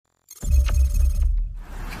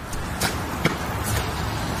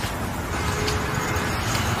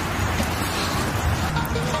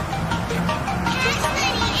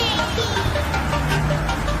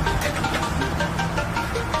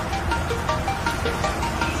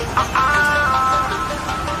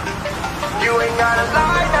gotta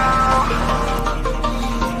lie now.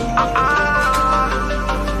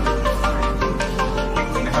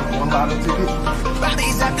 Have one lotto ticket.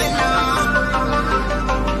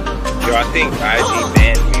 Yo, I think IG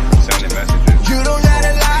banned me from sending messages. You don't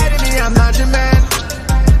gotta lie to me, I'm not your man.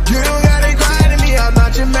 You don't gotta cry to me, I'm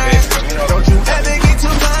not your man. Don't you ever get too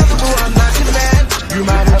comfortable, I'm not your man. You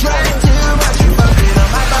might have drank too much, you fucking on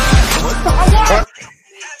my mind. What?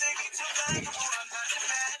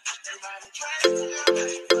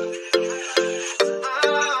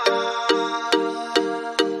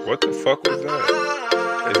 What the fuck was that?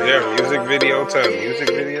 Is there a music video to a music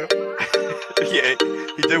video? Yeah,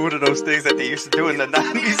 he did one of those things that they used to do in the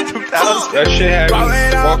 90s, 2000s. That shit had me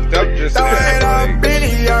fucked up just Throw it now. up, Like,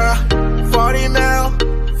 Billy, 40 mil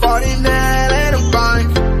in a bank.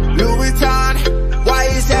 Louis Vuitton, why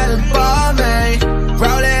you selling for me?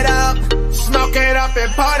 Roll it up, smoke it up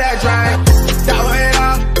and pour that drink. Throw it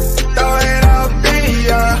up,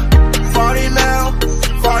 Billy, 40 mil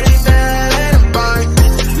in a bank.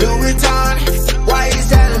 Louis Vuitton, why you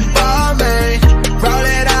selling for me? Roll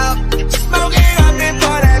it up, smoke it up and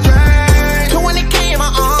pour that drink. 20K in my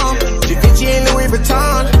arm, Givenchy and Louis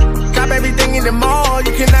Vuitton. Cop everything in the mall,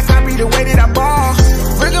 you cannot copy the way that I ball.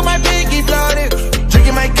 Ring on my pinky flooded,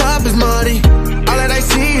 drinking my cup is muddy. All that I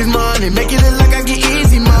see is money, make it look like I get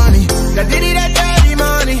easy money. That diddy, that dirty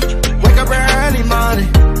money, wake up early money.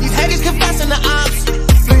 These haters confessing the ops,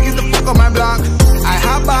 please get the fuck on my block. I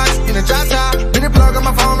hot box in a drop top, been a plug on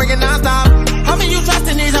my phone ringing non-stop. How many you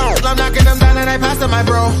trusting these hoes? I'm knocking them down and I pass them my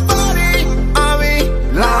bro. 40 on me,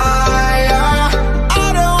 liar.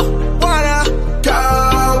 I don't wanna go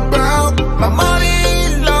broke. My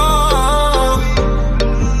money long,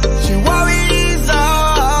 she worries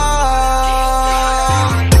all.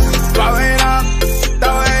 Throw it up,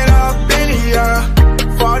 Billy,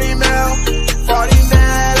 40 mil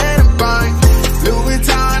in a bank. Louis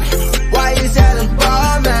Vuitton, why you selling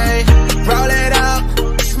for me? Roll it up,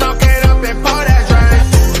 smoke it up and pour that drink.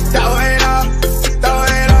 Throw it up,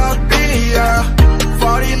 Billy,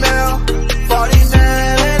 40 mil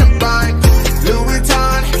in a bank. Louis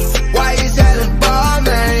Vuitton, why you selling for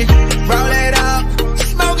me? Roll it up,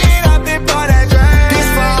 smoke it up and pour that drink. This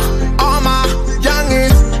for all my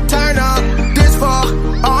youngins, turn up. This for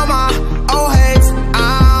all my old heads.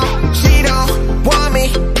 She don't want me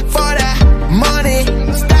for that money.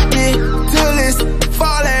 Stack it till it's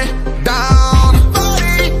falling down.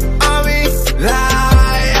 40 on me,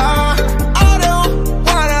 liar. I don't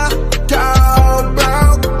wanna go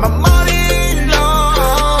broke. My money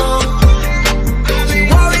long, she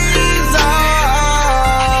worries all.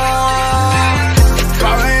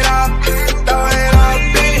 Throw it up,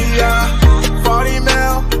 Billy, 40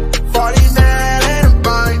 mil in a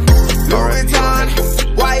bank. Louis Vuitton,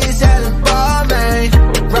 why you selling for me?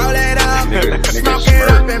 Roll it up, Nigga smoke it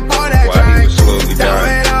up and pour that while he drink. was slowly Throw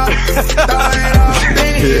dying. it up,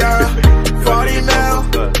 Billy, 40 mil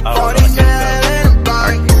in a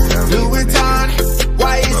bank. Louis Vuitton,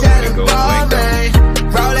 why you selling go for like me?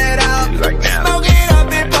 Roll it up, He's like, now. smoke it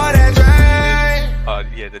up and pour that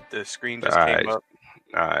drink. Yeah, the screen just Alright. came up.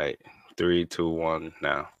 Alright, 3, 2, 1,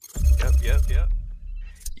 now. Yep.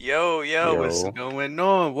 Yo, what's going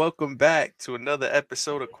on? Welcome back to another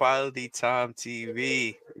episode of Quality Time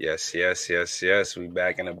TV. Yes. We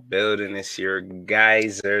back in the building. It's your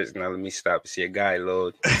geysers. Now let me stop. It's your guy,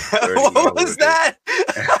 Lord. What was that?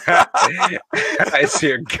 It's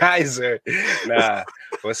your geyser. Nah,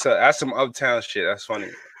 what's up? That's some uptown shit. That's funny.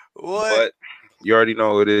 What? But you already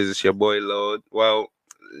know who it is. It's your boy, Lord. Well,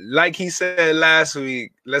 like he said last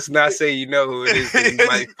week, let's not say you know who it is because you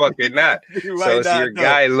might fucking not. You So might it's not your know.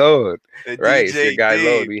 guy, Lord. The Right, it's your DJ guy, Dave.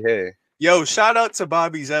 Lord. We here. Yo, shout out to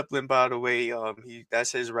Bobby Zeppelin, by the way.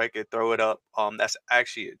 That's his record, Throw It Up. That's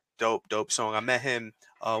actually a dope song. I met him.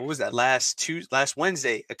 What was that? Last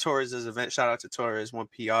Wednesday at Torres's event. Shout out to Torres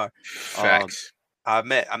 1PR. Facts. I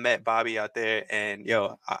met Bobby out there, and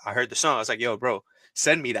yo, I heard the song. I was like, yo, bro,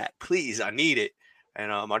 send me that, please. I need it. And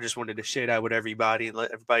I just wanted to share that with everybody and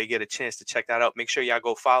let everybody get a chance to check that out. Make sure y'all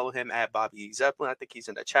go follow him at Bobby Zeppelin. I think he's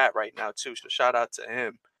in the chat right now too. So shout out to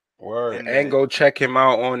him. Word. And go check him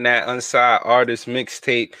out on that Unsigned Artist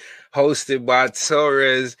mixtape hosted by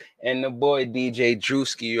Torres and the boy DJ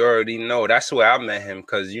Drewski. You already know. That's where I met him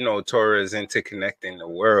because, you know, Torres into connecting the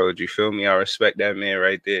world. You feel me? I respect that man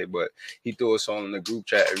right there. But he threw us on in the group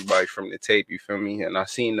chat, everybody from the tape. You feel me? And I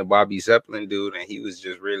seen the Bobby Zeppelin dude, and he was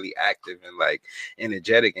just really active and like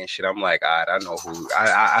energetic and shit. I'm like, all right, I know who.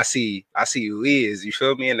 I see who he is. You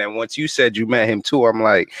feel me? And then once you said you met him too, I'm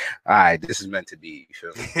like, all right, this is meant to be.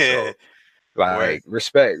 You feel me? So, like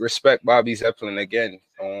respect Bobby Zeppelin again.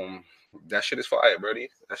 That shit is fire, brody.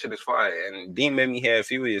 That shit is fire. And Dean made me hear a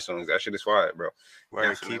few of your songs. That shit is fire, bro. Word,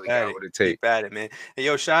 Definitely keep at got it. what it take. Keep at it, man. And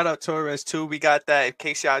yo, shout out Torres too. We got that. In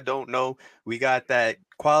case y'all don't know, we got that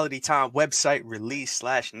Quality Time website release /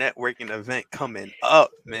 networking event coming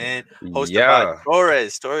up, man. Hosted by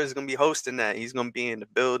Torres. Torres is gonna be hosting that. He's gonna be in the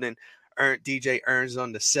building. DJ Earns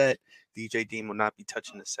on the set. DJ Dean will not be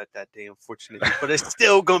touching the set that day, unfortunately, but it's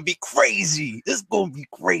still gonna be crazy. It's gonna be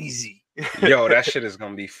crazy. Yo, that shit is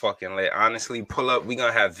gonna be fucking lit. Honestly, pull up. We're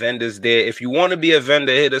gonna have vendors there. If you want to be a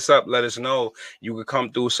vendor, hit us up. Let us know. You can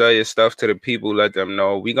come through, sell your stuff to the people. Let them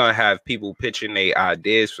know. We're gonna have people pitching their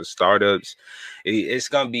ideas for startups. It's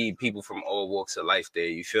gonna be people from all walks of life there.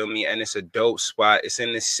 You feel me? And it's a dope spot. It's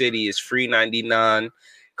in the city. It's free 99.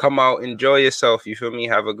 Come out, enjoy yourself. You feel me?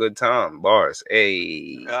 Have a good time. Bars.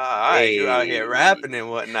 Hey. Hey. You out here rapping and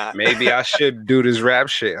whatnot. Maybe I should do this rap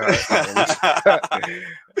shit. Huh?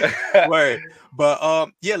 Word. But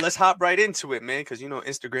yeah, let's hop right into it, man. Because you know,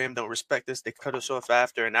 Instagram don't respect us. They cut us off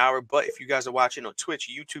after an hour. But if you guys are watching on Twitch,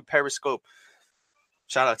 YouTube, Periscope,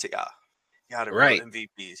 shout out to y'all. Y'all the real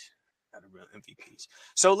MVPs. Y'all the real MVPs.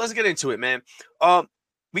 So let's get into it, man.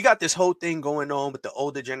 We got this whole thing going on with the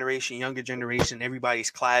older generation, younger generation. Everybody's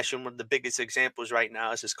clashing. One of the biggest examples right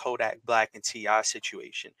now is this Kodak Black and T.I.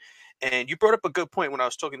 situation. And you brought up a good point when I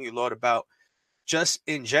was talking to you, Lord, about just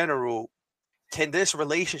in general, can this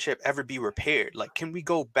relationship ever be repaired? Like, can we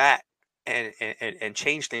go back and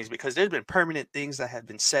change things? Because there's been permanent things that have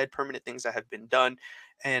been said, permanent things that have been done.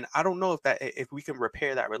 And I don't know if we can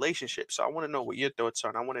repair that relationship. So I want to know what your thoughts are.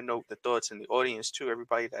 And I want to know the thoughts in the audience too,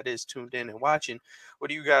 everybody that is tuned in and watching. What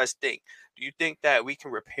do you guys think? Do you think that we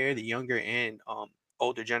can repair the younger and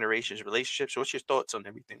older generations' relationships? What's your thoughts on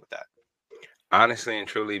everything with that? Honestly and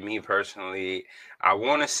truly, me personally, I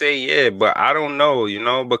want to say yeah, but I don't know, you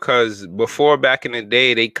know, because before, back in the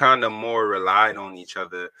day, they kind of more relied on each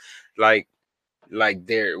other. Like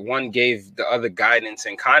one gave the other guidance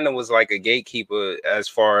and kind of was like a gatekeeper as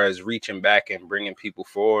far as reaching back and bringing people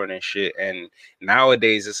forward and shit. And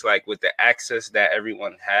nowadays it's like with the access that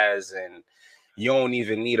everyone has, and you don't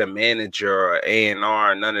even need a manager or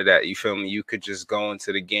A&R, none of that. You feel me? You could just go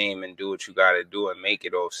into the game and do what you got to do and make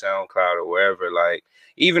it off SoundCloud or wherever. Like,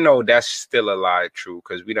 even though that's still a lie true,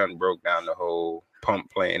 because we done broke down the whole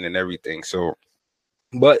pump plan and everything. So,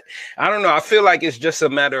 but I don't know. I feel like it's just a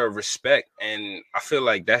matter of respect. And I feel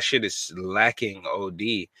like that shit is lacking OD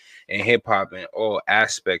in hip hop in all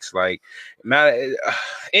aspects. Like,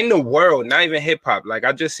 in the world, not even hip hop. Like,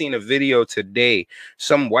 I just seen a video today.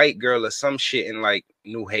 Some white girl or some shit in like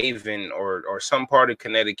New Haven or some part of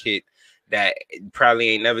Connecticut that probably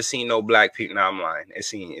ain't never seen no black people. Nah, I'm lying. It's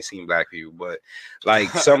seen black people, but like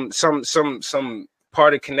some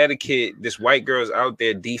part of Connecticut, this white girl's out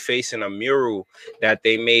there defacing a mural that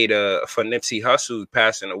they made for Nipsey Hussle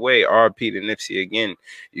passing away. RP to Nipsey again.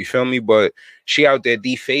 You feel me? But she out there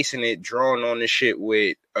defacing it, drawing on the shit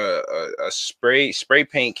with a spray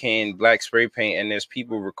paint can, black spray paint, and there's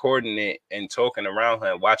people recording it and talking around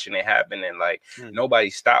her and watching it happen, and like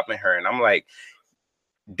nobody's stopping her. And I'm like,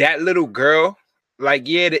 that little girl. Like,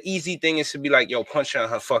 yeah, the easy thing is to be like, yo, punch her in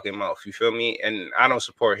her fucking mouth. You feel me? And I don't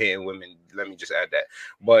support hitting women. Let me just add that.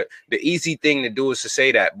 But the easy thing to do is to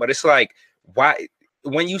say that. But it's like, why?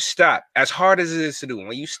 When you stop, as hard as it is to do,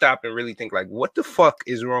 when you stop and really think like, what the fuck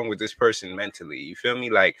is wrong with this person mentally? You feel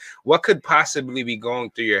me? Like, what could possibly be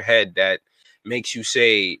going through your head that makes you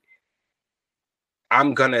say,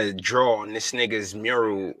 I'm gonna draw on this nigga's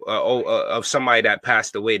mural of somebody that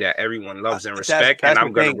passed away that everyone loves and respect, and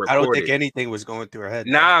I'm gonna record it. I don't think anything was going through her head.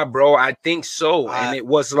 Nah, bro, I think so. And it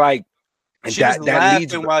was like she was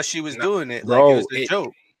laughing while she was doing it, bro, like it was a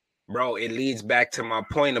joke. Bro, it leads back to my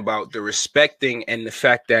point about the respecting and the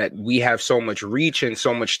fact that we have so much reach and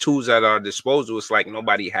so much tools at our disposal. It's like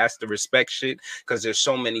nobody has to respect shit because there's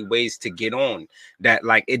so many ways to get on that,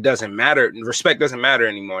 like, it doesn't matter. Respect doesn't matter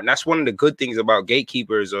anymore. And that's one of the good things about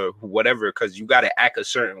gatekeepers or whatever, because you got to act a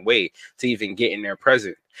certain way to even get in their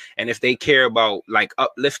presence. And if they care about like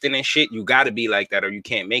uplifting and shit, you got to be like that or you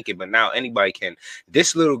can't make it. But now anybody can.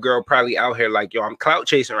 This little girl probably out here like, yo, I'm clout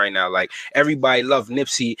chasing right now. Like, everybody love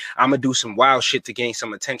Nipsey. I'm going to do some wild shit to gain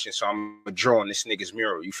some attention. So I'm going to draw on this nigga's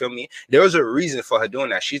mural. You feel me? There was a reason for her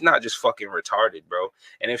doing that. She's not just fucking retarded, bro.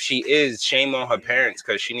 And if she is, shame on her parents,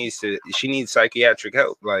 because she needs psychiatric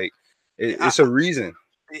help. Like, it's a reason.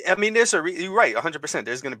 I mean, you're right, 100%.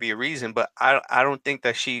 There's going to be a reason, but I don't think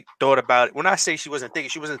that she thought about it. When I say she wasn't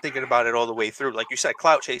thinking about it all the way through. Like you said,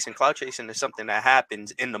 clout chasing is something that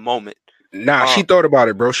happens in the moment. Nah, she thought about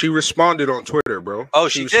it, bro. She responded on Twitter, bro. Oh,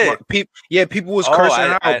 she did? People was cursing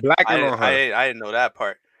her out, blacking on her. I didn't know that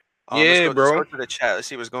part. Yeah, let's bro. go to the chat. Let's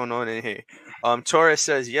see what's going on in here. Torres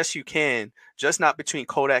says, yes, you can, just not between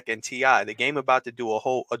Kodak and T.I. The game about to do a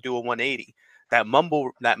 180. That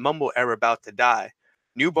mumble era about to die.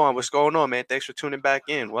 Newborn, what's going on, man? Thanks for tuning back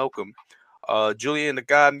in. Welcome. Julian the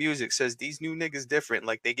God Music says, these new niggas different,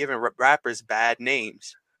 like they giving rappers bad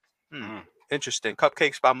names. Interesting.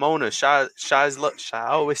 Cupcakes by Mona. Shy's look. Shy,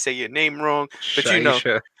 I always say your name wrong, but you know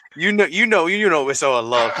it's all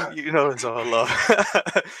love. You know it's all love.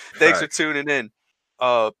 Thanks for tuning in.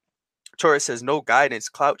 Torres says no guidance,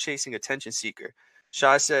 clout chasing, attention seeker.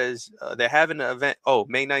 Shy says they're having an event. Oh,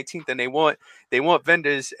 May 19th, and they want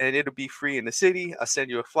vendors, and it'll be free in the city. I'll send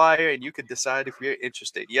you a flyer, and you can decide if you're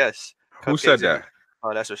interested. Yes. Who said that?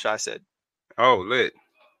 Oh, that's what Shy said. Oh, lit.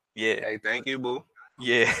 Yeah. Hey, thank you, boo.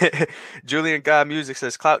 Yeah. Julian God Music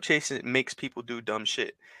says clout chasing makes people do dumb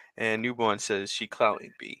shit. And Newborn says she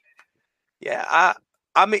clouting B. Yeah,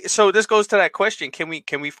 I mean, so this goes to that question. Can we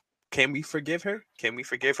forgive her? Can we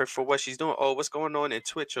forgive her for what she's doing? Oh, what's going on in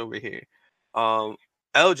Twitch over here? L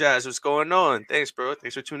Jazz, what's going on? Thanks, bro.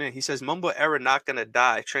 Thanks for tuning in. He says mumble era not gonna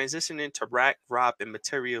die. Transitioning to rap and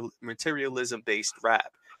materialism based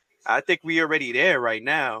rap. I think we already there right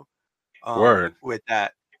now. Word with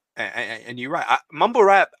that. And you're right. Mumble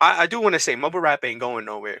rap. I do want to say mumble rap ain't going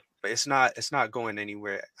nowhere, but it's not going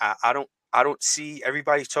anywhere. I don't see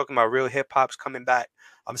everybody's talking about real hip hop's coming back.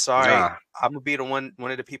 I'm sorry. Nah. I'm gonna be the one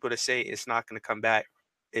of the people to say it's not gonna come back.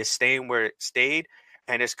 It's staying where it stayed,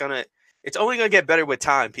 and it's only gonna get better with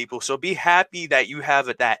time, people. So be happy that you have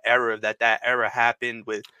that era happened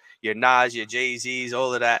with your Nas, your Jay-Z's,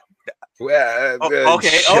 all of that. Well,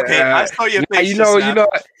 okay. I saw your face. You know,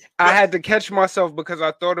 I had to catch myself because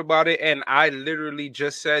I thought about it, and I literally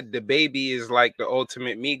just said the baby is like the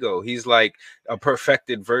ultimate Migo. He's like a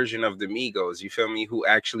perfected version of the Migos. You feel me? Who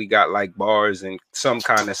actually got like bars and some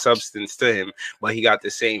kind of substance to him, but he got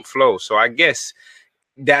the same flow. So I guess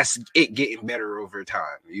that's it getting better over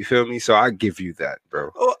time. You feel me? So I give you that,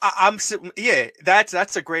 bro. Oh,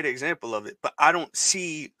 that's a great example of it. But I don't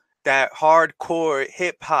see that hardcore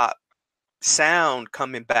hip hop sound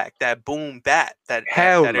coming back, that boom bap that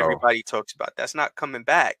everybody talks about. That's not coming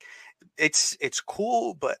back. It's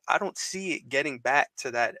cool, but I don't see it getting back to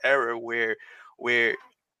that era where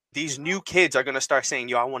these new kids are gonna start saying,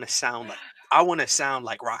 yo, I want to sound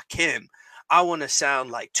like Rakim. I want to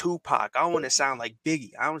sound like Tupac. I want to sound like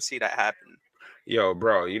Biggie. I don't see that happening. Yo,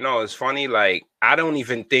 bro, you know, it's funny. Like, I don't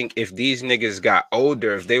even think if these niggas got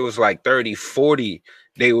older, if they was like 30, 40,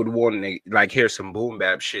 they would want to like hear some boom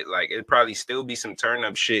bap shit. Like, it'd probably still be some turn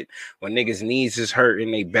up shit when niggas' knees is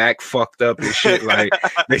hurting, they back fucked up and shit. Like,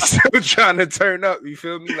 they still trying to turn up. You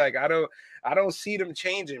feel me? Like, I don't see them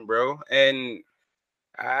changing, bro. And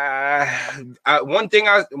one thing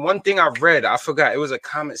I've read, I forgot, it was a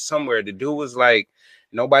comment somewhere. The dude was like,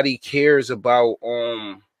 nobody cares about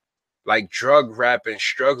like drug rap and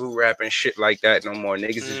struggle rap and shit like that no more.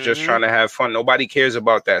 Niggas is just trying to have fun. Nobody cares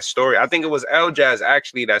about that story. I think it was L Jazz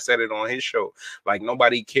actually that said it on his show. Like,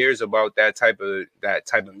 nobody cares about that type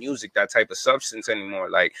of music, that type of substance anymore.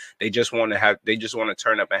 Like, they just want to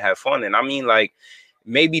turn up and have fun. And I mean, like,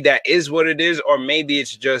 maybe that is what it is, or maybe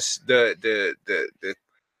it's just the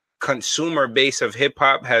consumer base of hip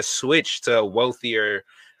hop has switched to a wealthier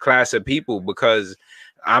class of people, because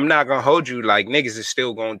I'm not gonna hold you, like, niggas is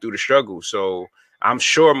still going through the struggle. So I'm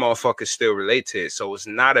sure motherfuckers still relate to it. So it's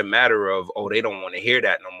not a matter of, oh, they don't want to hear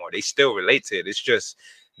that no more. They still relate to it. It's just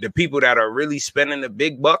the people that are really spending the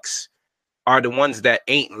big bucks are the ones that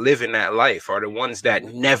ain't living that life, are the ones that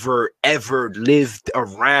never ever lived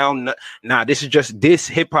around. Nah, this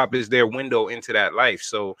hip hop is their window into that life.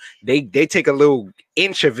 So they take a little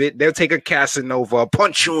inch of it. They'll take a Casanova,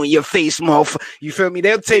 punch you in your face, motherfucker. You feel me?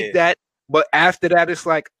 They'll take that. But after that, it's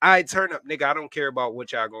like, I turn up, nigga. I don't care about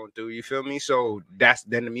what y'all going through. You feel me? So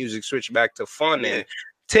then the music switched back to fun and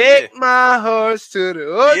take my horse to the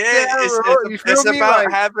hotel. It's about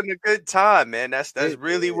having a good time, man. That's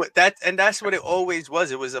really what that's what it always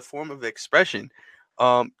was. It was a form of expression.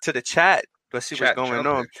 To the chat, let's see what's going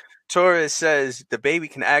on. Torres says the baby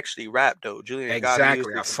can actually rap though. Julian,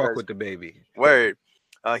 exactly. I fuck with the baby. Word.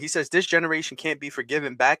 He says this generation can't be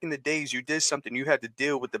forgiven. Back in the days, you did something, you had to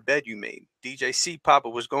deal with the bed you made. DJ C Papa,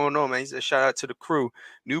 what's going on, man? He says shout out to the crew.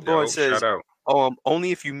 Newborn says,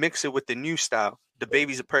 only if you mix it with the new style. The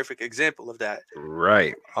baby's a perfect example of that.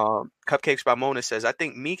 Right. Cupcakes by Mona says, I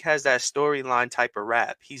think Meek has that storyline type of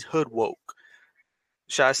rap. He's hood woke.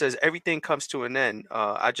 Shy says everything comes to an end.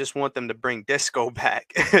 I just want them to bring disco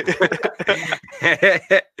back.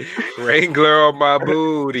 Wrangler on my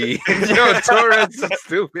booty. Yo, Torres so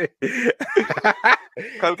stupid.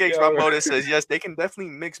 Cupcakes Yo. Ramona says yes, they can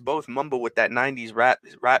definitely mix both mumble with that 90s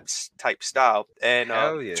rap type style. And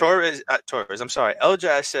Hell yeah. Torres, I'm sorry, El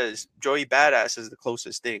Jazz says Joey Badass is the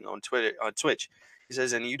closest thing on Twitch. He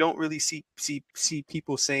says, and you don't really see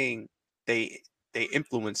people saying they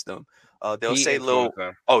influence them. They'll say Lil.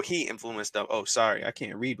 Oh, he influenced them. Oh, sorry, I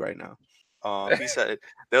can't read right now. He said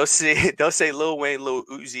they'll say Lil Wayne, Lil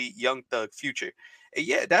Uzi, Young Thug, Future. And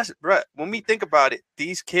yeah, that's right. When we think about it,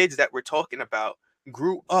 these kids that we're talking about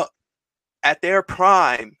grew up at their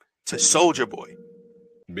prime to Soulja Boy.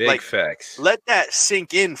 Big facts. Let that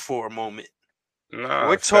sink in for a moment. Nah,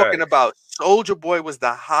 we're talking about Soulja Boy was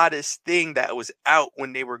the hottest thing that was out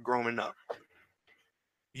when they were growing up.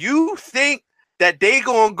 You think that they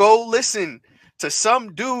gonna go listen to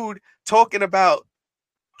some dude talking about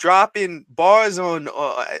dropping bars on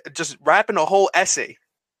just rapping a whole essay?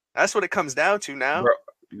 That's what it comes down to now.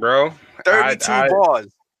 Bro 32 bars.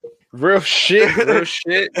 Real shit,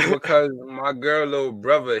 because my girl, little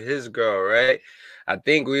brother, his girl, right? I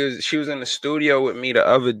think she was in the studio with me the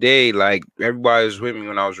other day. Like, everybody was with me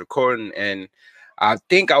when I was recording, and I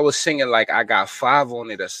think I was singing like I Got 5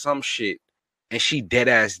 on it or some shit, and she dead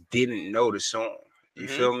ass didn't know the song. You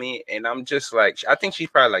feel me? And I'm just like, I think she's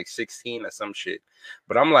probably like 16 or some shit.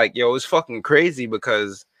 But I'm like, yo, it's fucking crazy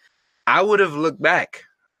because I would have looked back.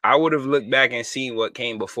 And seen what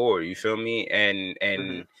came before. You feel me?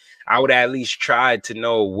 And I would at least try to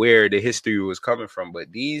know where the history was coming from.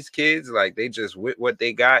 But these kids, like, they just with what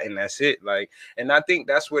they got and that's it. Like, and I think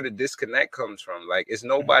that's where the disconnect comes from. Like, it's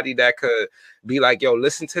nobody that could be like, yo,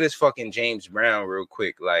 listen to this fucking James Brown real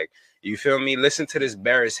quick. Like, you feel me? Listen to this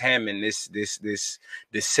Barris Hammond, this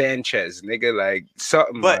Sanchez, nigga, like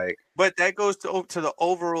something like. But that goes to the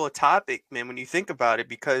overall topic, man, when you think about it,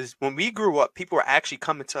 because when we grew up, people were actually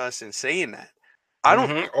coming to us and saying that. I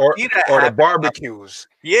don't see that or the barbecues.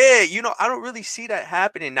 Yeah, I don't really see that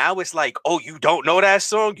happening. Now it's like, oh, you don't know that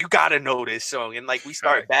song? You gotta know this song. And like we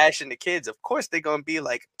start bashing the kids. Of course they're gonna be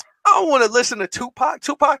like, I don't want to listen to Tupac.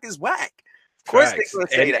 Tupac is whack. Of course they're gonna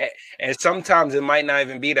say that. And sometimes it might not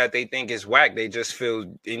even be that they think it's whack. They just feel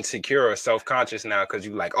insecure or self-conscious now because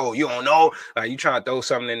you like, oh, you don't know. Like, you trying to throw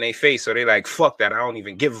something in their face. So they like, fuck that. I don't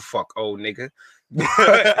even give a fuck, old nigga.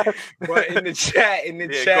 But in the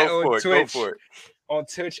chat on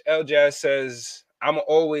Twitch, El Jazz says, I'm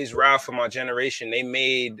always ride for my generation. They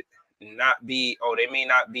may not be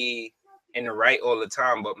in the right all the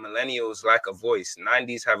time, but millennials lack a voice.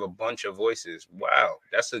 90s have a bunch of voices. Wow.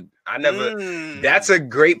 That's a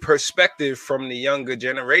great perspective from the younger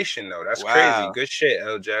generation, though. That's crazy. Good shit,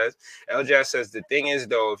 El Jazz. El Jazz says, the thing is,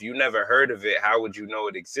 though, if you never heard of it, how would you know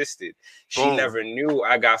it existed? She never knew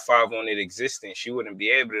I Got 5 on it existing. She wouldn't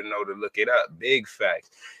be able to know to look it up. Big facts.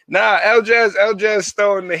 Nah, El Jazz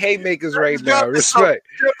throwing the haymakers right now. Respect.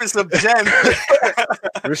 Dripping some gems.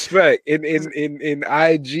 Respect. In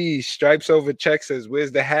IG, Stripes Over Check says,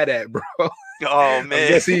 where's the hat at, bro? Oh, man. I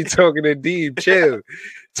guess he's talking to Deep. Chill.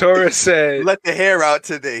 Torres said, let the hair out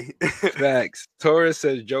today. Facts. Torres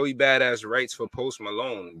says, Joey Badass writes for Post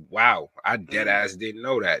Malone. Wow. I dead ass didn't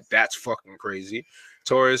know that. That's fucking crazy.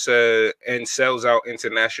 Torres and sells out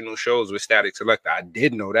international shows with Static Selector. I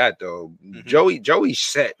did know that, though. Joey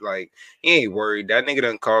set. Like, he ain't worried. That nigga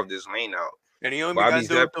done carved his lane out. And he only got to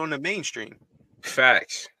do it on the mainstream.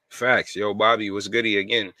 Facts. Yo, Bobby, what's goody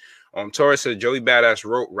again? Torres said Joey Badass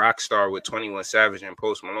wrote Rockstar with 21 Savage and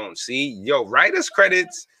Post Malone. See, yo, writers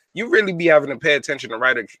credits. You really be having to pay attention to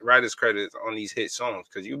writers credits on these hit songs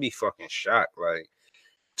because you be fucking shocked. Like,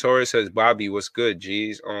 Torres says, Bobby, what's good,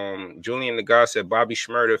 G's? Julian the God said, Bobby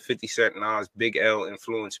Shmurda, 50 Cent, Nas, Big L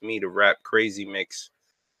influenced me to rap Crazy Mix.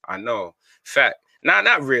 I know. Fact. Nah,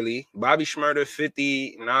 not really. Bobby Shmurda,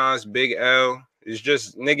 50, Nas, Big L. It's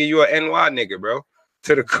just, nigga, you a NY nigga, bro.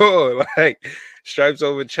 To the core. Like, Stripes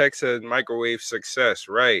Over Check says, microwave success.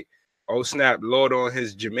 Right. Oh, snap. Lord on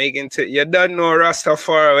his Jamaican You don't know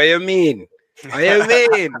Rastafari. What you mean? What you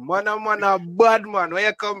mean? Man, bad man. Where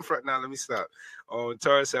you come from? Now, let me stop.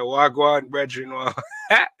 Torres said, Wagwan, brethren.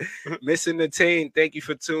 Missing the team. Thank you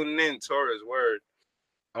for tuning in, Torres. Word.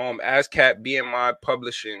 ASCAP BMI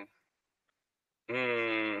Publishing.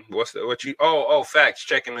 Facts.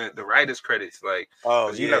 Checking the writers' credits. Like,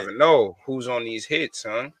 you never know who's on these hits,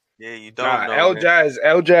 son. Yeah, you don't know.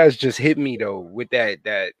 El Jazz just hit me though with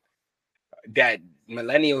that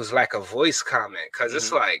millennials lack a voice comment. Cause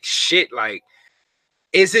it's like shit, like,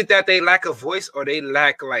 is it that they lack a voice or they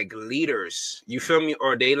lack like leaders? You feel me?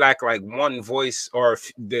 Or they lack like one voice or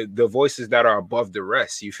the voices that are above the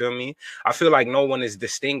rest. You feel me? I feel like no one is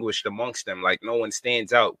distinguished amongst them. Like no one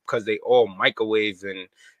stands out because they all microwave and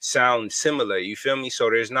sound similar. You feel me?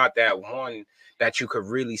 So there's not that one that you could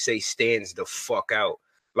really say stands the fuck out.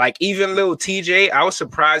 Like even Lil TJ, I was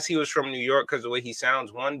surprised he was from New York because the way he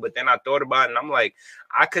sounds, one. But then I thought about it and I'm like,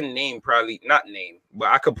 I could name not name, but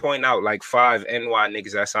I could point out like 5 NY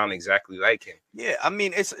niggas that sound exactly like him. Yeah, I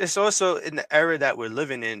mean, it's also in the era that we're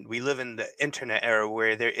living in. We live in the internet era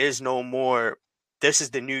where there is no more. This is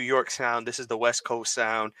the New York sound. This is the West Coast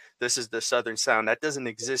sound. This is the Southern sound. That doesn't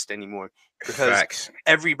exist anymore because Facts.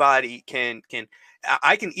 everybody can.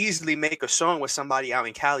 I can easily make a song with somebody out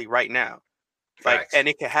in Cali right now. Like, Facts. and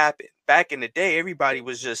it can happen. Back in the day, everybody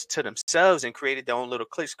was just to themselves and created their own little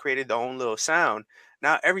cliques, created their own little sound.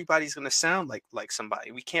 Now everybody's gonna sound like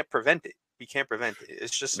somebody. We can't prevent it. We can't prevent it.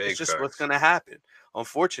 It's just what's gonna happen,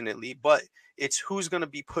 unfortunately. But it's who's gonna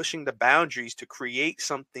be pushing the boundaries to create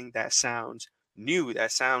something that sounds new,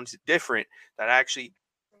 that sounds different, that actually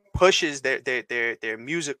pushes their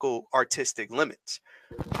musical artistic limits.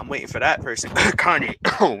 I'm waiting for that person. Kanye.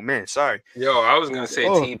 Oh man, sorry. Yo, I was gonna say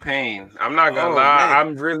T-Pain. I'm not gonna lie, man.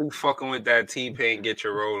 I'm really fucking with that T-Pain Get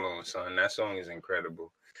Your Roll On, son. That song is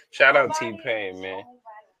incredible. Shout out T-Pain, man.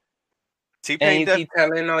 T-Pain keep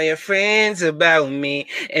telling all your friends about me,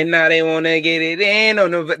 and now they wanna get it in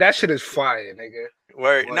on the. That shit is fire, nigga.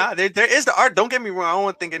 Word. Nah, there is the art. Don't get me wrong. I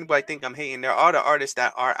don't think anybody think I'm hating. There are the artists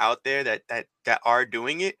that are out there that are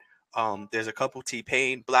doing it. There's a couple.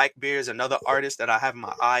 T-Pain, Blackbeard is another artist that I have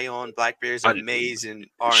my eye on. Blackbeard is amazing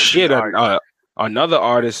R&B shit. artist. Another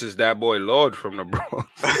artist is that boy Lord from the Bronx.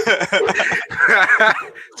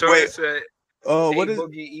 Wait, said, what is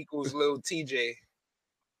Boogie equals Lil TJ?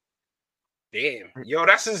 Damn, yo,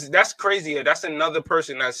 that's crazy. That's another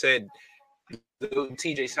person that said Lil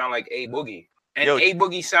TJ sound like A Boogie, and A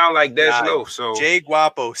Boogie sound like Des Low. So Jay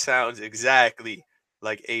Guapo sounds exactly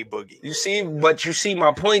like A Boogie. You see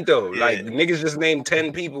my point though. Yeah. Like niggas just named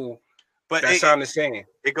 10 people, but that sound the same.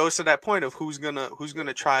 It goes to that point of who's gonna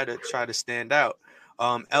try to stand out.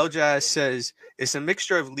 El Jazz says it's a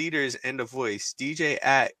mixture of leaders and a voice.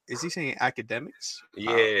 Is he saying academics?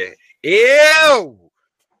 Yeah. Ew.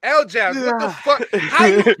 El Jazz, what the fuck? How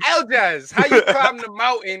you El Jazz? How you climb the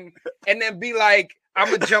mountain and then be like, I'm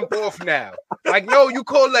gonna jump off now? Like, no, you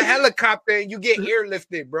call the helicopter and you get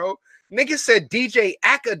airlifted, bro. Nigga said DJ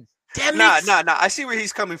Academics. Nah. I see where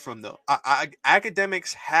he's coming from though.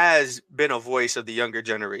 Academics has been a voice of the younger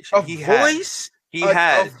generation. Academics.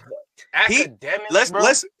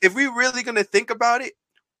 Let's if we really gonna think about it,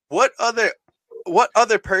 what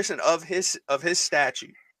other person of his stature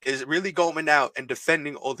is really going out and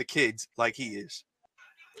defending all the kids like he is?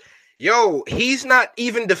 Yo, he's not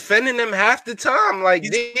even defending them half the time. Like,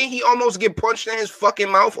 didn't he almost get punched in his fucking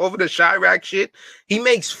mouth over the Chirac shit? He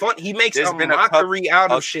makes fun. He makes a mockery out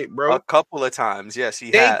of shit, bro. A couple of times, yes, he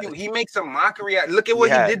has. He makes a mockery out. Look at what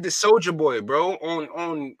he did to Soulja Boy, bro.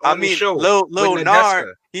 On the show. Lil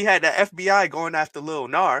Nar, he had the FBI going after Lil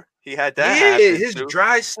Nar. He had that. Yeah, his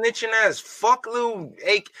dry snitching ass. Fuck Lil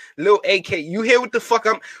AK. You hear what the fuck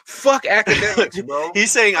fuck Academics, bro.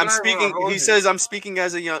 He's saying I'm speaking. He says I'm speaking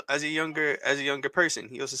as a younger person.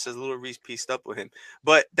 He also says Lil Reese pieced up with him.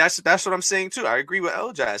 But that's what I'm saying too. I agree with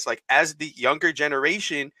El Jazz. Like as the younger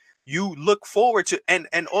generation, you look forward to and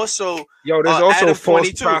also there's also Adam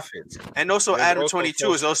false prophets. And also Adam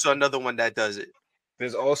 22 is also another one that does it.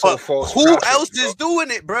 There's also false. Who else is doing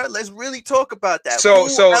it, bro? Let's really talk about that. Who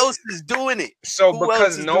else is doing it? So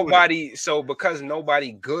because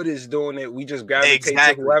nobody good is doing it, we just gravitate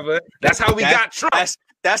to whoever. That's how we got Trump.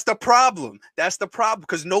 That's the problem. That's the problem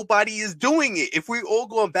because nobody is doing it. If we all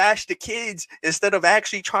go and bash the kids instead of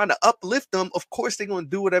actually trying to uplift them, of course they're gonna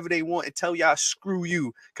do whatever they want and tell y'all screw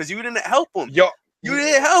you because you didn't help them. You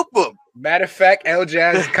didn't help them. Matter of fact, El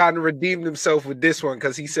Jazz kind of redeemed himself with this one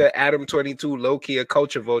because he said Adam 22 low-key a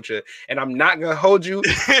culture vulture. And I'm not gonna hold you.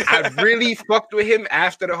 I really fucked with him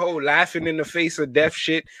after the whole laughing in the face of death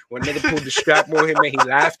shit when nigga pulled the strap on him and he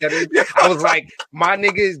laughed at him. I was like, my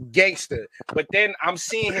nigga is gangster. But then I'm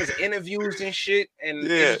seeing his interviews and shit, and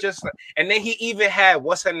it's just like, and then he even had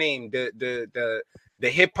what's her name? The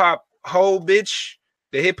hip-hop hoe bitch,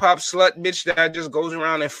 the hip-hop slut bitch that just goes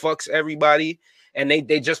around and fucks everybody. And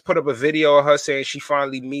they just put up a video of her saying she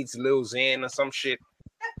finally meets Lil Xan or some shit.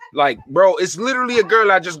 Like, bro, it's literally a girl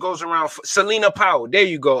that just goes around. Selena Powell. There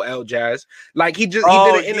you go, El Jazz. Like, he did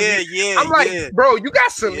an interview. I'm like, bro, you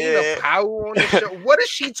got Selena Powell on the show. What is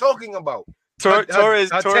she talking about? Torres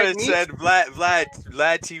said Vlad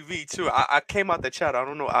TV too. I came out the chat. I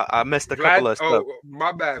don't know. I missed a couple of stuff. Oh,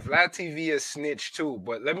 my bad. Vlad TV is snitch too.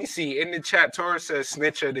 But let me see. In the chat, Torres says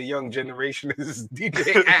snitch of the young generation is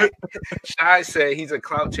DJ Act. Shy said he's a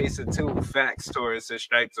clout chaser too. Facts. Torres said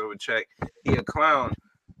stripes over check. He a clown.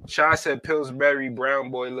 Shy said Pillsbury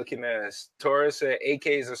brown boy looking ass. Torres said AK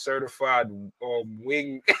is a certified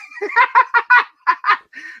wing.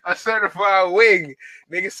 A certified wing.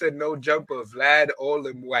 Nigga said no jumper. Vlad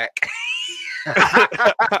Olim whack.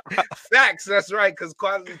 Facts, that's right, because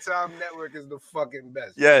Quality Time Network is the fucking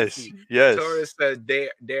best. Yes, yes. Torres said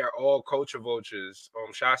they're all culture vultures.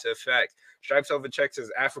 Shah said facts. Stripes over checks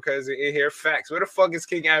says Africa isn't in here. Facts. Where the fuck is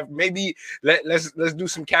King Africa? Maybe let's do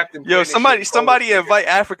some Captain. Yo, somebody invite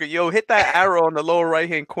Africa. Yo, hit that arrow on the lower right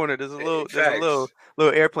hand corner. There's a little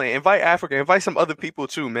airplane. Invite Africa. Invite some other people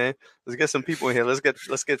too, man. Let's get some people in here. Let's get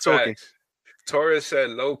talking. Torres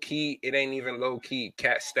said low key. It ain't even low key.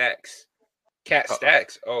 Cat Stacks.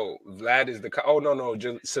 Stacks. Oh, Vlad is the. Oh no,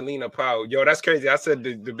 Selena Powell. Yo, that's crazy. I said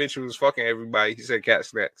the bitch who was fucking everybody. He said Cat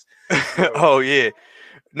Stacks. Oh yeah.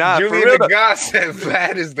 Nah, Julian the God said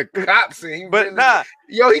Vlad is the cops, and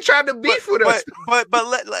he tried to beef with us. But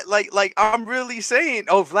like I'm really saying,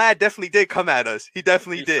 Vlad definitely did come at us. He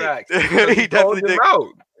definitely did. He definitely did.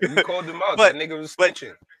 You called him out. That nigga was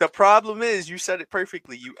snitching. The problem is, you said it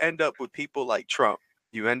perfectly. You end up with people like Trump.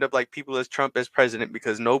 You end up like people as Trump as president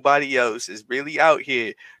because nobody else is really out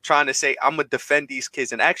here trying to say, I'm going to defend these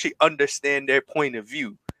kids and actually understand their point of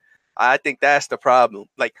view. I think that's the problem.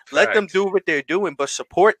 Like, let them do what they're doing, but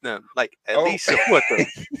support them. Like, at least support them.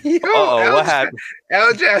 What happened?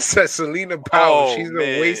 LJ said Selena Powell. She's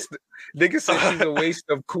a waste. Nigga said she's a waste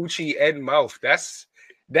of coochie and mouth. That's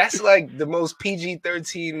like the most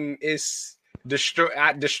PG-13 is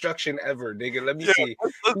destruction ever, nigga. Let me see.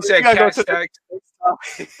 Who said Cat Stacks?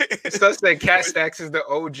 Stuff said Cat Stacks is the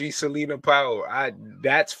OG Selena Powell.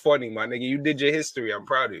 That's funny, my nigga. You did your history. I'm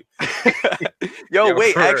proud of you. Yo,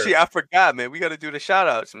 wait, actually, I forgot, man. We gotta do the shout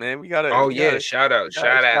outs, man. We gotta shout out.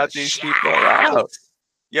 These people out.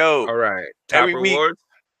 Yo, all right. Top rewards.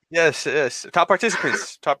 Yes. Top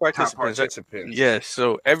participants. Yes.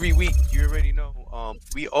 So every week, you already know.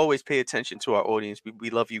 We always pay attention to our audience.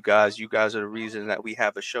 We love you guys. You guys are the reason that we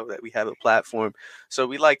have a show, that we have a platform. So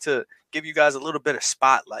we like to give you guys a little bit of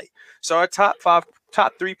spotlight. So our top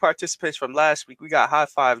 3 participants from last week, we got High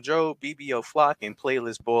Five Joe, BBO Flock, and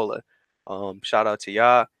Playlist Baller. Shout out to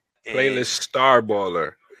y'all. Playlist Star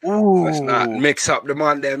Baller. Ooh. Let's not mix up the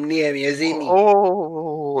man them name, you see me?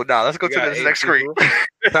 Oh, now let's go to the next screen.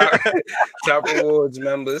 Top rewards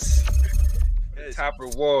members. Top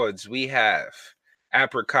rewards, we have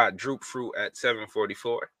Apricot Droop Fruit at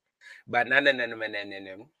 $7.44, Banana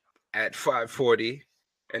at $5.40,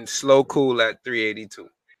 and Slow Cool at $3.82.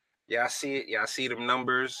 Y'all see it? Y'all see them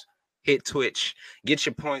numbers? Hit Twitch, get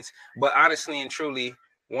your points. But honestly and truly,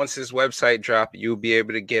 once this website drop, you'll be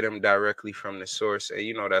able to get them directly from the source. And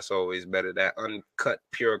you know that's always better. That uncut,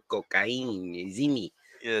 pure cocaine. You see me?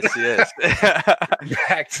 Yes.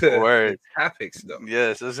 Back to topics, though.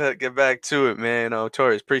 Yes, let's get back to it, man.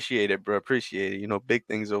 Torres, appreciate it, bro. Appreciate it. You know, big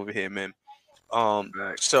things over here, man.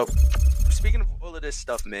 So speaking of all of this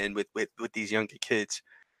stuff, man, with these younger kids,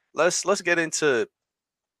 let's get into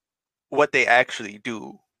what they actually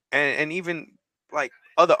do, and even like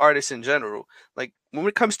other artists in general. Like, when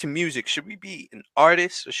it comes to music, should we be an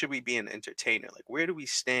artist or should we be an entertainer? Like, where do we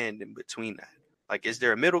stand in between that? Like, is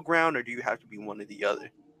there a middle ground, or do you have to be one or the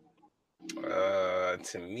other?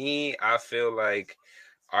 To me, I feel like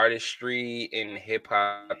artistry in hip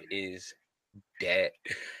hop is dead.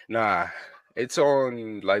 Nah, it's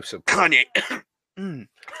on life support. Kanye.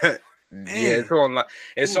 Yeah,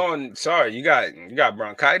 it's on. Sorry, you got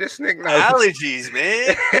bronchitis, nigga. Allergies,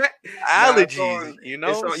 man. Allergies. You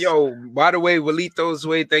know. Yo, by the way, Walito's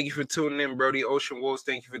Way, thank you for tuning in. Brody Ocean Wolves,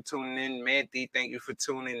 thank you for tuning in. Manthi, thank you for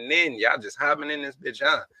tuning in. Y'all just hopping in this bitch,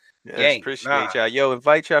 huh? Yes, appreciate y'all. Yo,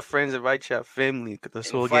 invite your friends, invite your family.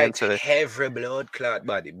 Let's all get into it. Every blood clot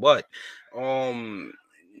body. But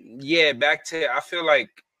yeah, back to, I feel like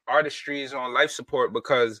artistry is on life support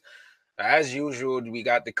because, as usual, we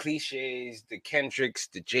got the cliches, the Kendricks,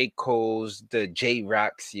 the J. Coles, the J.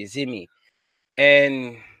 Rocks, you see me?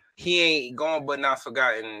 And he ain't gone but not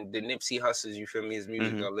forgotten. The Nipsey Hussles, you feel me? His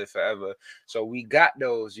music gonna live forever. So we got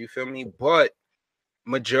those, you feel me? But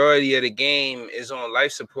majority of the game is on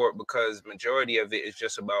life support because majority of it is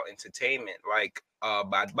just about entertainment. Like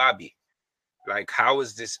Bad Bobby. Like, how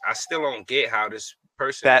is this? I still don't get how this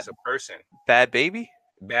person is a person. Bad Baby?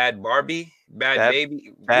 Bad Barbie, bad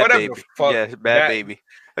baby, bad whatever baby. the fuck. Yes, bad baby.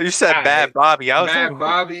 You said bad Bobby. I was bad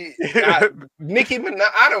Bobby. Nicki Minaj.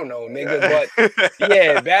 I don't know, nigga, but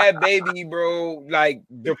yeah, bad baby, bro. Like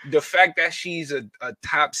the fact that she's a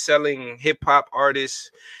top selling hip hop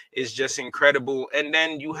artist is just incredible. And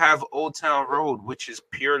then you have Old Town Road, which is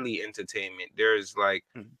purely entertainment. There's like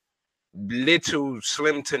little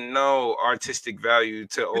slim to no artistic value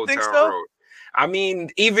to Old Town Road. I mean,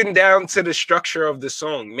 even down to the structure of the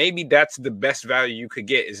song, maybe that's the best value you could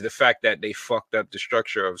get is the fact that they fucked up the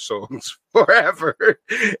structure of songs forever.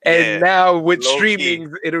 And Yeah, now with low key.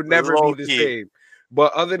 streaming, it'll never Low be the key. same.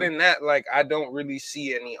 But other than that, like I don't really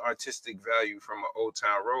see any artistic value from an Old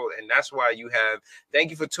Town Road. And that's why you have,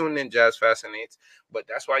 thank you for tuning in, Jazz Fascinates. But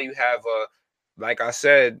that's why you have like I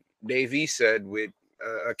said, Dave E said with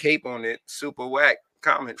a cape on it, super whack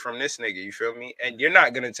comment from this nigga, you feel me? And you're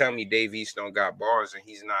not gonna tell me Dave East don't got bars and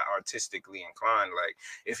he's not artistically inclined. Like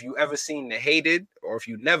if you ever seen The Hated or if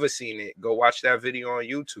you never seen it, go watch that video on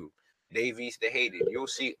YouTube. Dave East The Hated. You'll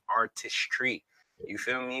see artistry. You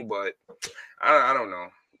feel me? But I don't know.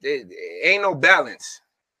 It ain't no balance.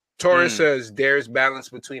 Torres says there's balance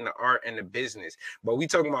between the art and the business. But we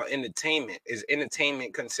talking about entertainment. Is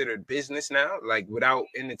entertainment considered business now? Like without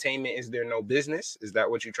entertainment, is there no business? Is that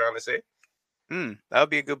what you're trying to say? That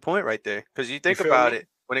would be a good point right there. Because you think about it,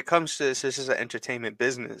 when it comes to this is an entertainment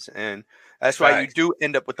business. And that's why you do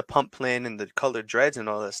end up with the pump plan and the colored dreads and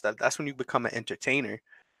all that stuff. That's when you become an entertainer.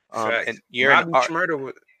 And you're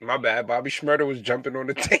Bobby Shmurda was jumping on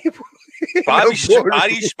the table. Bobby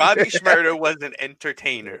Shmurda was an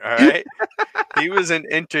entertainer, all right? He was an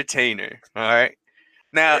entertainer, all right?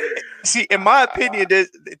 Now, see, in my opinion,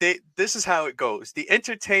 this is how it goes. The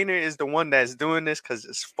entertainer is the one that's doing this because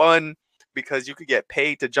it's fun, because you could get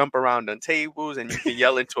paid to jump around on tables and you can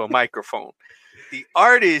yell into a microphone. The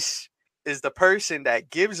artist is the person that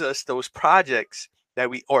gives us those projects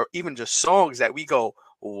or even just songs that we go,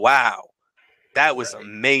 wow, that was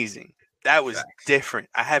amazing. That was different.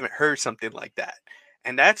 I haven't heard something like that.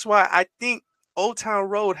 And that's why I think Old Town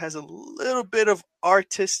Road has a little bit of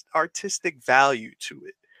artistic value to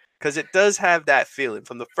it, because it does have that feeling.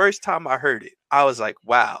 From the first time I heard it, I was like,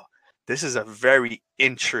 wow, this is a very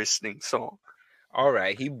interesting song. All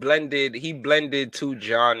right, he blended two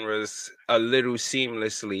genres a little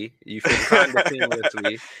seamlessly. You feel kind of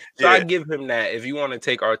seamlessly. So I give him that. If you want to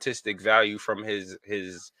take artistic value from his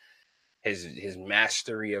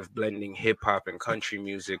mastery of blending hip hop and country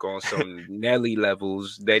music on some Nelly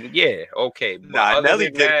levels, then yeah, okay. But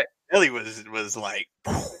Nelly was like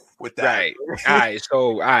with that. Right.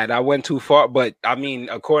 All right. I went too far, but I mean,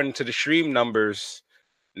 according to the stream numbers,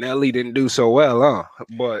 Nelly didn't do so well, huh?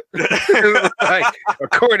 But like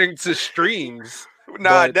according to streams,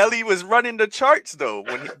 Nelly was running the charts though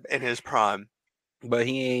in his prime. But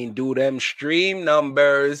he ain't do them stream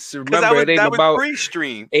numbers. Remember, that was about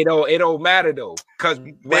pre-stream. It don't matter though, because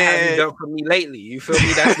what have you done for me lately? You feel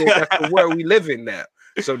me? That's the world we live in now.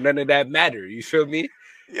 So none of that matter. You feel me?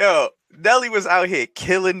 Yo, Nelly was out here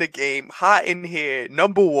killing the game, hot in here,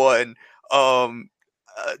 number one.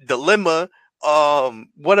 Dilemma.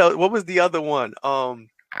 What else? What was the other one?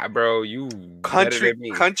 Bro, you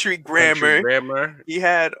country grammar. He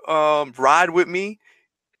had Ride With Me.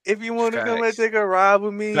 If you want to come and take a ride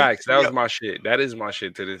with me. Facts. That was my shit. That is my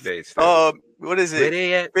shit to this day. What is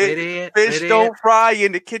it? Fish don't fry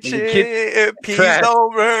in the kitchen. Peas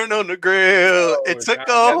don't burn on the grill. It took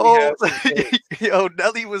a whole. Yo,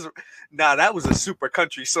 Nelly was. That was a super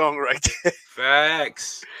country song right there.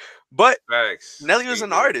 Facts. But Nelly was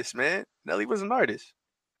an artist, man. Nelly was an artist.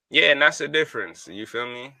 Yeah, and that's the difference. You feel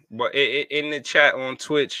me? But in the chat on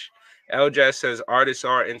Twitch, L-Jazz says artists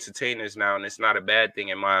are entertainers now, and it's not a bad thing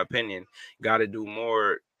in my opinion. Gotta do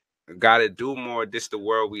more. This the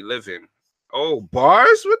world we live in. Oh,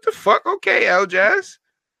 bars? What the fuck? Okay, L-Jazz.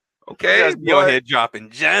 Okay. You out here dropping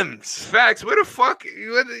gems. Facts. Where the fuck?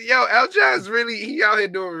 Yo, L-Jazz really, he out here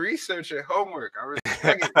doing research and homework. I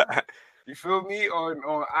respect it. You feel me?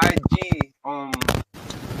 On IG.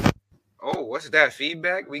 Oh, what's that?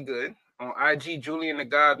 Feedback? We good. On IG, Julian the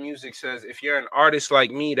God Music says, if you're an artist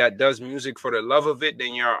like me that does music for the love of it,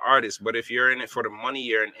 then you're an artist. But if you're in it for the money,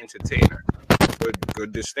 you're an entertainer.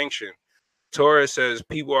 Good distinction. Torres says,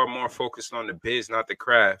 people are more focused on the biz, not the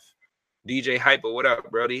craft. DJ Hyper, what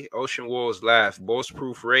up, brody? Ocean Walls laugh. Boss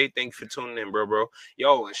Proof Ray, thank you for tuning in, bro.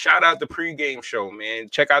 Yo, and shout out the pregame show, man.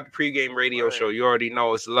 Check out the pregame radio show. You already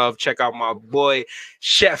know it's love. Check out my boy,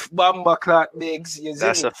 Chef Bumba Clock Biggs.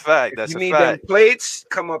 That's a fact. If you need them plates,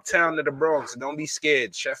 come uptown to the Bronx. Don't be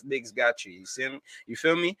scared. Chef Biggs got you. You see him? You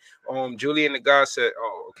feel me? Julian the God said,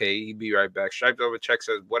 oh, okay, he be right back. Striped Over Check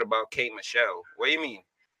says, what about K. Michelle? What do you mean?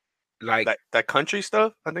 Like that country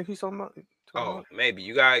stuff? I think he's talking about. Oh, maybe.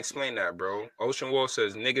 You gotta explain that, bro. Ocean Wall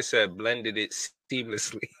says, nigga said blended it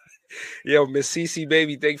seamlessly. Yo, Miss CC,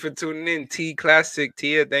 baby, thank you for tuning in. T Classic,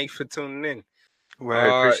 Tia, thank you for tuning in.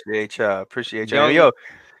 Well, appreciate y'all. Yo,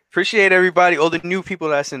 appreciate everybody, all the new people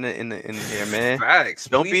that's in here, man. Facts.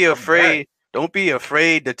 Don't be afraid. Don't be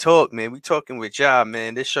afraid to talk, man. We talking with y'all,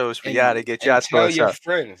 man. This show is for y'all to get y'all tell thoughts your up.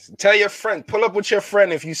 friends. Tell your friend. Pull up with your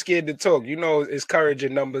friend if you scared to talk. You know it's courage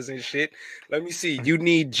in numbers and shit. Let me see. You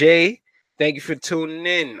need Jay. Thank you for tuning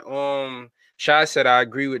in. Shy said I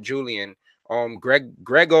agree with Julian. Greg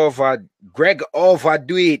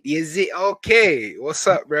overdo it. Is it okay? What's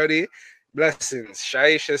up, brother? Blessings.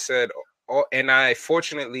 Shaisha said, oh, and I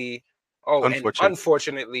fortunately. Oh, and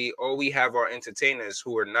unfortunately, all we have are entertainers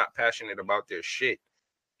who are not passionate about their shit.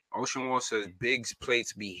 Ocean Wall says Biggs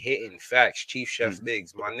plates be hitting. Facts. Chief Chef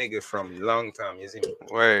Biggs, my nigga from long time, isn't he?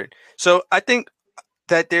 Word. So I think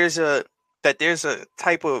that there's a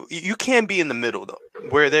type of, you can be in the middle though,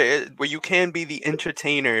 where you can be the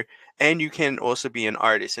entertainer and you can also be an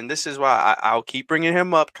artist. And this is why I'll keep bringing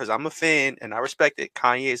him up, because I'm a fan and I respect it.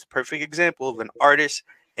 Kanye is a perfect example of an artist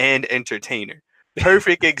and entertainer.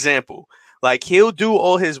 Perfect example. Like, he'll do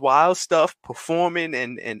all his wild stuff, performing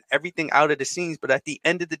and everything out of the scenes, but at the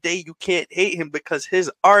end of the day, you can't hate him because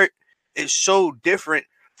his art is so different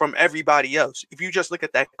from everybody else. If you just look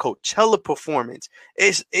at that Coachella performance,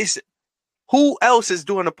 it's who else is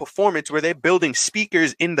doing a performance where they're building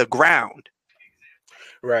speakers in the ground?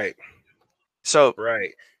 Right. So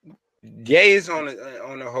right. Ye is on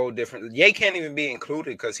a whole different. Ye can't even be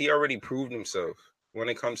included because he already proved himself when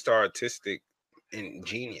it comes to artistic and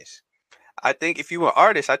genius. I think if you're an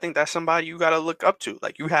artist, I think that's somebody you got to look up to.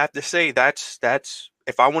 Like, you have to say that's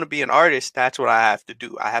if I want to be an artist, that's what I have to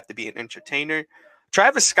do. I have to be an entertainer.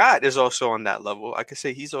 Travis Scott is also on that level. I could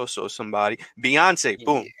say he's also somebody. Beyonce,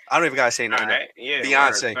 boom. I don't even gotta say nothing. Right. Yeah,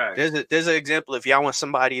 Beyonce. There's an example. If y'all want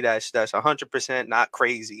somebody that's 100% not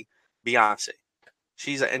crazy, Beyonce.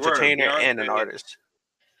 She's an entertainer and an artist.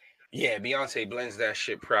 Yeah, Beyonce blends that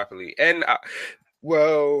shit properly. And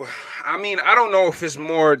well, I mean, I don't know if it's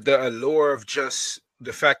more the allure of just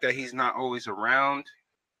the fact that he's not always around,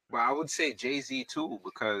 but I would say Jay-Z too,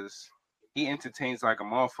 because he entertains like a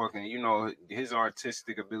motherfucker. You know, his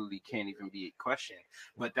artistic ability can't even be questioned.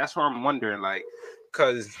 But that's what I'm wondering, like,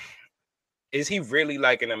 because is he really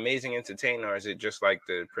like an amazing entertainer, or is it just like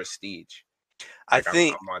the prestige? Like, I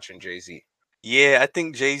think I'm watching Jay-Z. Yeah, I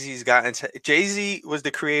think Jay-Z's gotten Jay-Z was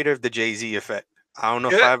the creator of the Jay-Z effect. I don't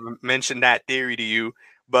know if I've mentioned that theory to you,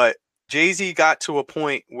 but Jay-Z got to a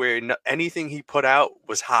point where anything he put out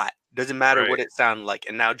was hot. Doesn't matter what it sounded like.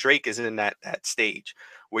 And now Drake is in that stage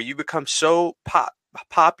where you become so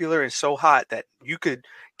popular and so hot that he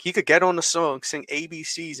could get on the song, sing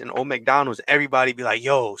ABCs and Old McDonald's, everybody be like,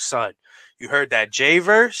 "Yo, son, you heard that J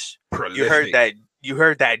verse? You heard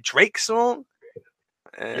that Drake song?"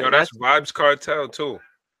 And yo, that's Vibes Cartel too.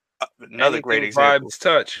 Another great example. Vibes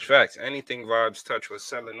touch. Facts. Anything Vibes touch was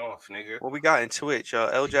selling off, nigga. Well, we got into it, yo.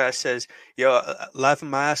 LJ says, yo,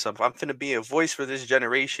 laughing my ass off. I'm finna be a voice for this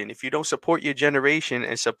generation. If you don't support your generation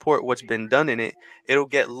and support what's been done in it, it'll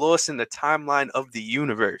get lost in the timeline of the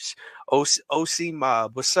universe. OC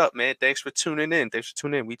Mob, what's up, man? Thanks for tuning in.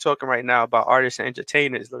 We talking right now about artists and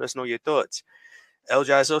entertainers. Let us know your thoughts.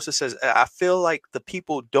 LJ also says, I feel like the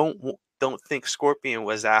people don't think Scorpion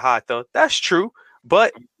was that hot, though. That's true.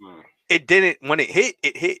 But it didn't. When it hit.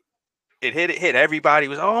 Everybody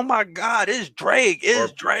was, oh my God, it's Drake.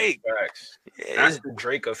 It's Drake. Facts. Yeah, that's the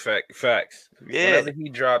Drake effect. Facts. Yeah. Whenever he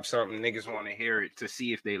drops something, niggas want to hear it to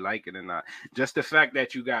see if they like it or not. Just the fact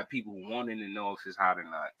that you got people wanting to know if it's hot or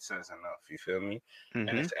not says enough. You feel me? Mm-hmm.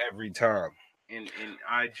 And it's every time. In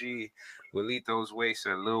IG, Wilito's Way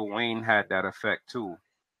said Lil Wayne had that effect too.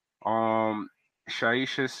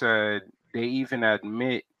 Shaisha said they even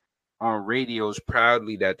admit on radios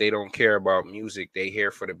proudly that they don't care about music. They here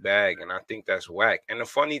for the bag, and I think that's whack. And the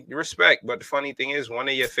funny thing is, one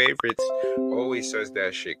of your favorites always says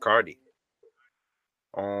that shit, Cardi.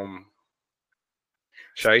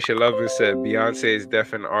 Shaisha Lover said Beyonce is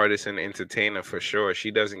definitely an artist and entertainer for sure. She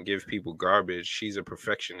doesn't give people garbage. She's a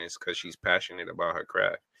perfectionist because she's passionate about her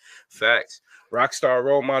craft. Facts. Rockstar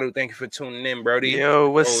role model, thank you for tuning in, Brody. Yo,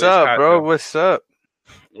 what's up, bro? Though. What's up?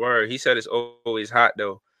 Word. He said it's always hot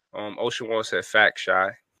though. Ocean Wall said fact,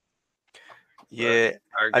 Shy. Yeah,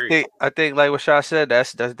 I think like what Shy said,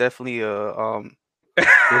 that's definitely a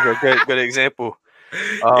good example.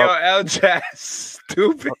 Yo, LJ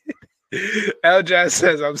stupid. LJ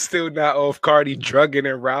says I'm still not off Cardi drugging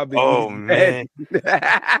and robbing. Oh man.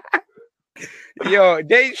 Yo,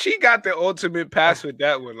 she got the ultimate pass with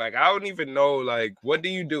that one. Like, I don't even know. Like, what do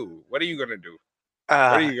you do? What are you gonna do? What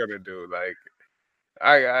are you gonna do? Like,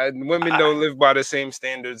 women don't live by the same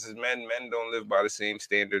standards as men. Men don't live by the same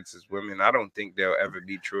standards as women. I don't think there'll ever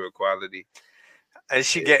be true equality. Is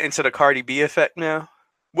she getting to the Cardi B effect now?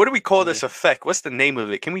 What do we call this effect? What's the name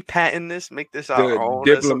of it? Can we patent this? Make this our The own?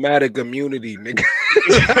 diplomatic immunity, nigga.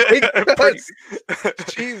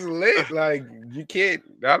 She's lit. Like you can't.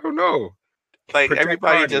 I don't know. Like Protect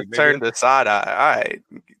everybody Kanye, just nigga. turned the side eye. All right.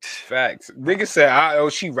 Facts. Nigga said, "Oh,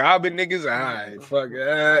 she robbing niggas." All right,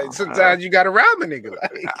 fuck. Sometimes you gotta rob a nigga.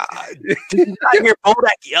 Like, I hear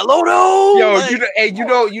Bodak Yellow though. yo, like,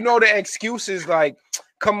 you know the excuse is like,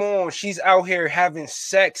 come on, she's out here having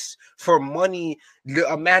sex for money.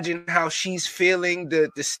 Imagine how she's feeling, the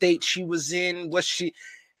state she was in. What she,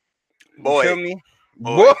 boy, you feel me?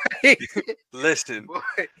 boy. Boy. Listen.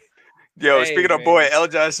 Boy. Yo, Hey, speaking of man. boy, L.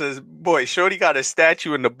 John says, boy, Shorty got a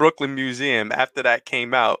statue in the Brooklyn Museum after that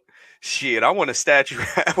came out. Shit, I want a statue.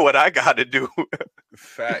 What I gotta do.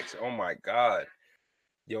 Facts. Oh my god.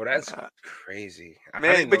 Yo, that's crazy.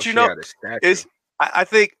 Man, but you know, I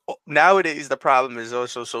think nowadays the problem is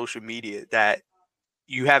also social media, that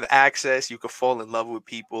you have access, you can fall in love with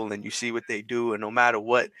people and you see what they do, and no matter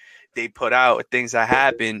what they put out, things that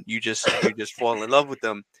happen, you just fall in love with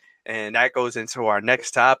them. And that goes into our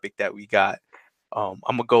next topic that we got. I'm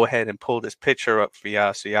gonna go ahead and pull this picture up for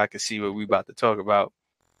y'all so y'all can see what we about to talk about.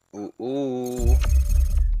 Ooh.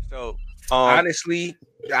 So honestly,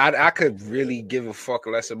 I could really give a fuck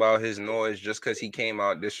less about his noise just because he came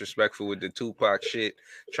out disrespectful with the Tupac shit,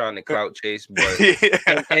 trying to clout chase. But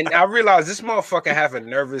and I realized this motherfucker have a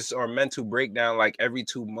nervous or mental breakdown like every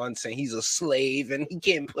 2 months, and he's a slave and he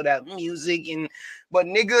can't put out music. But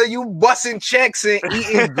nigga, you busting checks and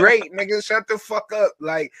eating great, nigga. Shut the fuck up.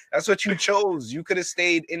 Like that's what you chose. You could have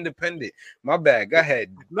stayed independent. My bad. Go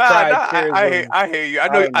ahead. I hear you.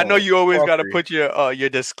 I know you always got to put your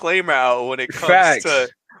disclaimer out when it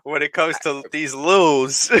comes to these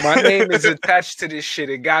lils. My name is attached to this shit.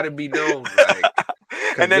 It got to be known. Like,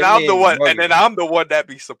 and then I'm the one. And then I'm the one that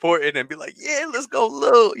be supporting and be like, yeah, let's go,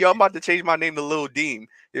 Lil. Yo, I'm about to change my name to Lil Deem.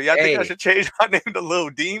 Yo, y'all think I should change my name to Lil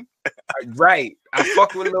Deem? Right. I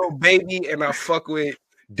fuck with Lil Baby and I fuck with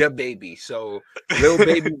the baby. So Lil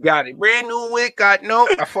Baby got it. Brand new wig got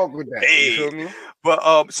I fuck with that. Hey. You feel me?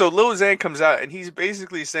 But so Lil Xan comes out and he's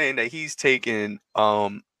basically saying that he's taking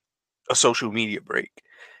a social media break.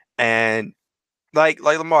 And like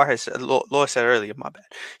Lamar has said, Laura said earlier, my bad.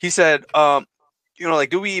 He said, you know,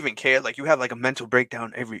 like, do we even care? Like, you have like a mental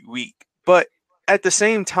breakdown every week. But at the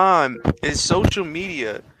same time, is social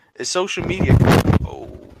media is social media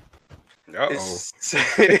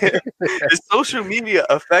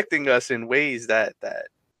affecting us in ways that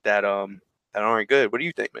aren't good? What do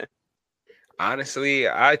you think, man? Honestly,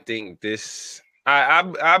 I think this.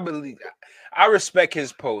 I believe. I respect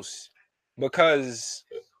his posts because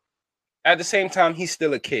at the same time he's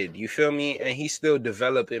still a kid. You feel me? And he's still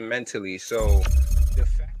developing mentally. So the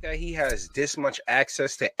fact that he has this much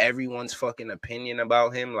access to everyone's fucking opinion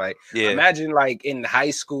about him, like, imagine like in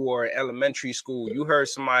high school or elementary school, you heard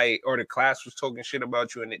somebody or the class was talking shit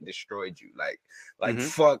about you and it destroyed you. Like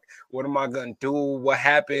fuck, what am I gonna do? What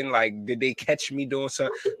happened? Like, did they catch me doing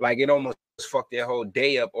something? Like, it almost fucked their whole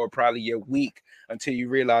day up or probably your week until you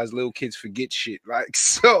realize little kids forget shit. Like,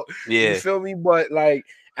 so you feel me? But like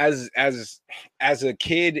as a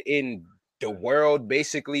kid in the world,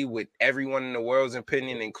 basically, with everyone in the world's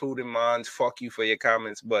opinion, including mine's, fuck you for your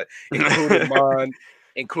comments, but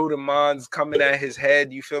including mine's coming at his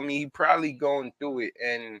head, you feel me? He probably going through it,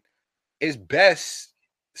 and it's best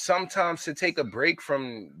sometimes to take a break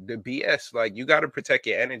from the BS. Like, you got to protect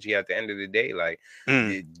your energy at the end of the day. Like,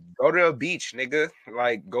 go to a beach, nigga.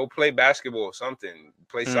 Like, go play basketball or something.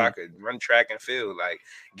 Play soccer, run track and field. Like,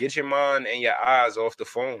 get your mind and your eyes off the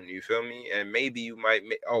phone. You feel me? And maybe you might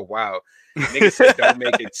make. Oh wow, nigga said don't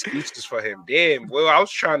make excuses for him. Damn. Well, I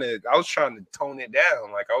was trying to tone it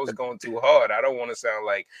down. Like, I was going too hard. I don't want to sound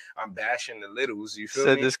like I'm bashing the littles. You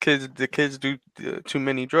feel me? The kids do too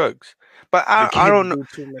many drugs. But I don't know.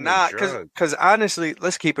 Nah, because honestly,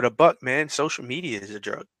 let's keep it a buck, man. Social media is a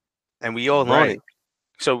drug, and we all on it.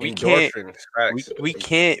 So we can't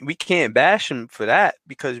bash him for that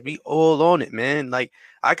because we all on it, man. Like,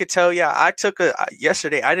 I could tell you, I took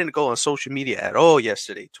yesterday. I didn't go on social media at all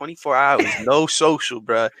yesterday. 24 hours, no social,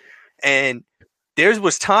 bruh. And there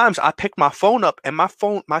was times I picked my phone up and my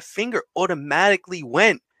finger automatically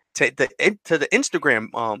went to the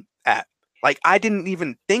Instagram app. Like, I didn't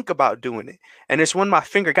even think about doing it. And it's when my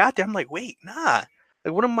finger got there, I'm like, wait, nah.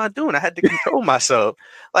 Like, what am I doing? I had to control myself.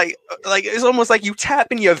 Like it's almost like you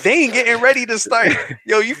tapping your vein, getting ready to start.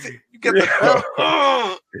 Yo, you get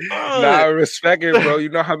the. Nah, I respect it, bro. You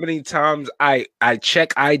know how many times I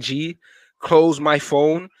check IG, close my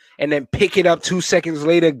phone, and then pick it up 2 seconds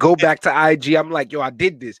later, go back to IG. I'm like, yo, I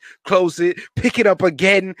did this. Close it, pick it up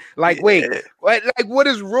again. Like, wait, what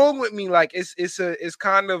is wrong with me? Like, it's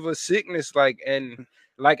kind of a sickness. Like, and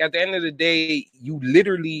like at the end of the day, you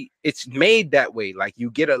literally, it's made that way. Like,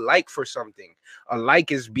 you get a like for something. A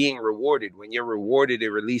like is being rewarded. When you're rewarded, it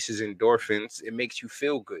releases endorphins. It makes you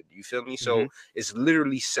feel good. You feel me? So it's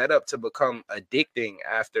literally set up to become addicting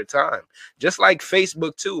after time. Just like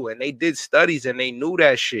Facebook too. And they did studies and they knew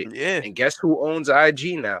that shit. Yeah. And guess who owns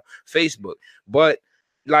IG now? Facebook. But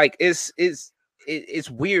like it's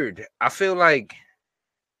weird. I feel like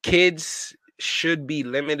kids should be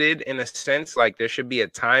limited in a sense. Like there should be a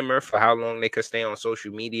timer for how long they could stay on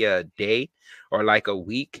social media a day or like a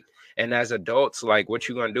week. And as adults, like, what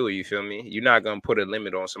you gonna do? You feel me? You're not gonna put a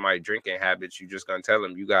limit on somebody's drinking habits. You just gonna tell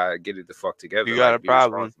them you gotta get it the fuck together. You got a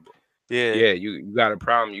problem. Yeah, you got a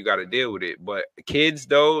problem. You gotta deal with it. But kids,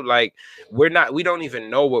 though, like, we don't even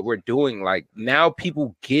know what we're doing. Like now,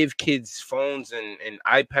 people give kids phones and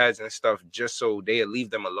iPads and stuff just so they'll leave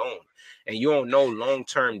them alone. And you don't know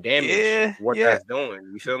long-term damage what that's doing.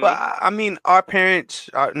 You feel me? But I mean, our parents,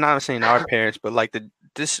 not saying our parents, but like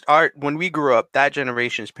when we grew up, that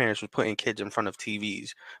generation's parents was putting kids in front of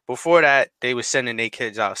TVs. Before that, they was sending their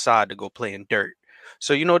kids outside to go play in dirt.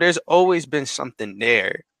 So, you know, there's always been something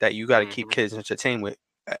there that you got to keep kids entertained with.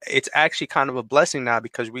 It's actually kind of a blessing now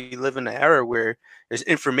because we live in an era where there's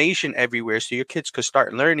information everywhere. So your kids could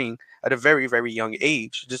start learning at a very, very young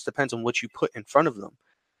age. It just depends on what you put in front of them.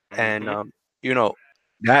 And, you know,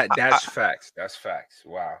 that's facts. That's facts.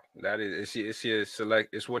 Wow. That is, it's your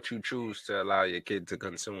select. It's what you choose to allow your kid to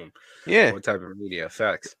consume. Yeah. What type of media?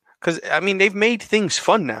 Facts. Because I mean, they've made things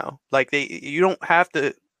fun now. Like you don't have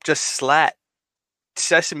to just slat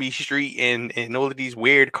Sesame Street and all of these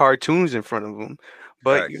weird cartoons in front of them.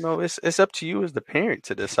 But Facts. you know, it's up to you as the parent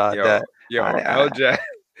to decide that.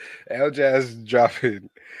 LJazz dropping.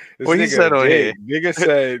 What he said on here?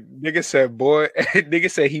 Nigga said, boy, nigga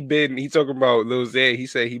said he talking about Lil Zay. He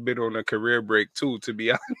said he been on a career break too, to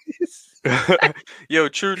be honest. Yo,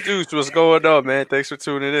 True Deuce, what's going on, man? Thanks for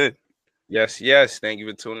tuning in. Yes. Thank you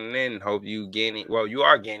for tuning in. Hope you you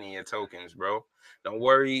are gaining your tokens, bro. Don't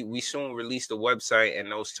worry, we soon release the website,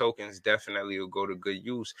 and those tokens definitely will go to good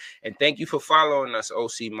use. And thank you for following us,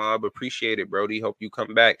 OC Mob. Appreciate it, Brody. Hope you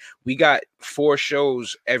come back. We got 4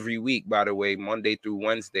 shows every week, by the way, Monday through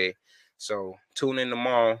Wednesday. So tune in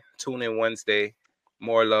tomorrow, tune in Wednesday.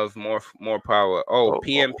 More love, more power.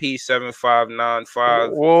 PMP 7595.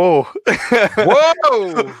 Whoa.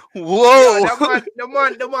 Yo,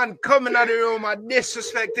 the man coming out of the room, I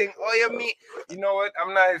disrespecting. Oh, you know what?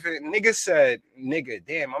 I'm not even. Nigga,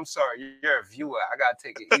 damn, I'm sorry. You're a viewer. I gotta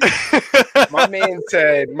take it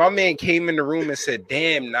easy. My man came in the room and said,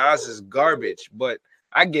 damn, Nas is garbage. But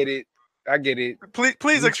I get it.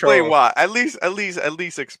 Please explain why. At least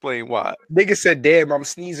explain why. Nigga said, "Damn, I'm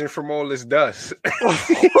sneezing from all this dust." What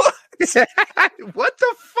the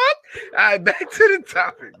fuck? All right, back to the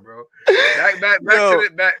topic, bro.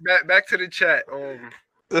 Back to the chat.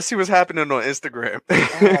 Let's see what's happening on Instagram.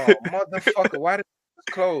 Oh, motherfucker! Why did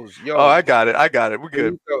it close? Yo, I got it. We're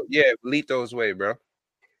good. Lito's way, bro.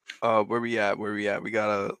 Where we at? We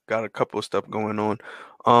got a couple of stuff going on.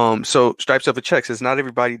 So Stripes of a Check says not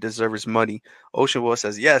everybody deserves money. Ocean Wall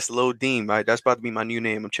says yes. Lil Dean, right? That's about to be my new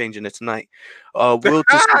name. I'm changing it tonight. Will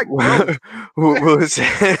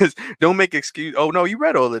says don't make excuse. Oh no, you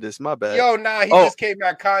read all of this. My bad. Yo, he just came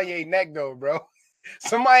out Kanye neck though, bro.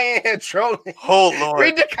 Somebody in here trolling. Hold on.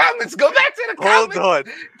 Read the comments. Go back to the comments. Hold on.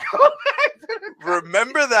 Go back to the comments.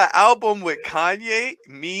 Remember that album with Kanye?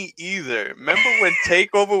 Me either. Remember when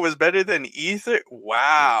Takeover was better than Ether?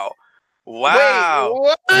 Wow.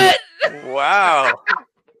 Wait, what?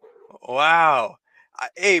 Wow.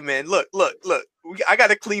 Hey, man, look. I got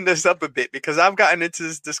to clean this up a bit because I've gotten into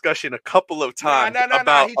this discussion a couple of times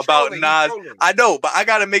about Nas. I know, but I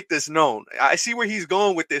got to make this known. I see where he's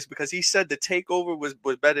going with this because he said the Takeover was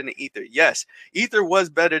better than Ether. Yes, Ether was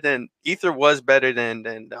better than the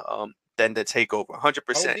Takeover,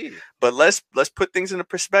 100%. But let's put things into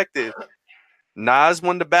perspective. Nas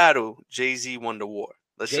won the battle. Jay-Z won the war.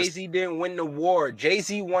 Jay-Z didn't win the war.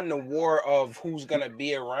 Jay-Z won the war of who's going to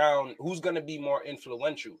be around, who's going to be more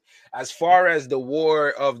influential. As far as the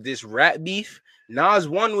war of this rap beef, Nas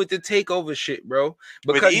won with the Takeover shit, bro.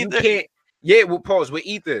 Because you can't. Yeah, we'll pause with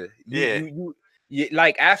Ether. You,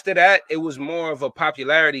 like after that, it was more of a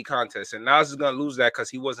popularity contest, and Nas is going to lose that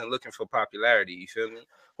because he wasn't looking for popularity. You feel me?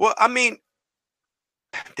 Well, I mean,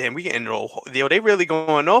 Damn, we getting all. Yo, they really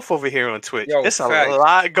going off over here on Twitch. Yo, It's a facts.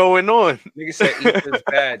 lot going on. Nigga said Ether's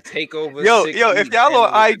bad. Takeover. Yo, 6 if weeks, y'all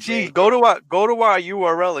on ending with the IG, go to our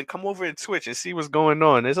URL and come over in Twitch and see what's going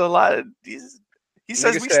on. There's a lot of these. He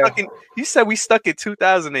says Nigga we said- stuck in. He said we stuck in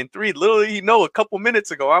 2003. Literally, a couple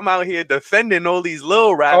minutes ago, I'm out here defending all these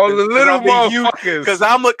little rappers. all the little motherfuckers.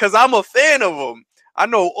 Because I'm a fan of them. I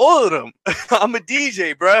know all of them. I'm a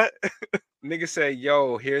DJ, bruh. Nigga said,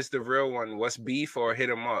 yo, here's the real one. What's beef or hit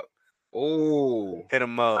him up? Oh, Hit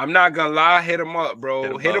him up. I'm not gonna lie, hit him up, bro.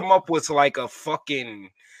 Hit 'em Hit him up was like a fucking.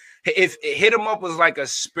 If hit him up was like a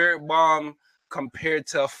spirit bomb compared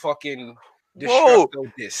to a fucking. Whoa.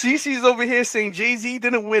 Destructo disc. CC's over here saying Jay-Z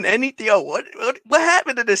didn't win anything. Yo, what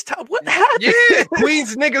happened to this time? What happened? Yeah,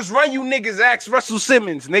 Queens niggas run you niggas. Ask Russell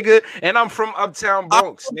Simmons, nigga. And I'm from Uptown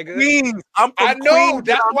Bronx, nigga. Queens. I'm from I know. Queens,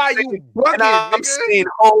 That's and why I'm you saying- bugging, and I'm nigga. saying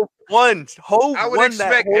Hov won. I would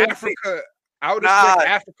expect Africa. I would Nah. expect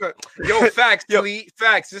Africa. Yo, facts, Yo. Tweet.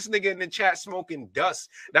 Facts. This nigga in the chat smoking dust.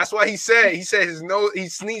 That's why he said his nose,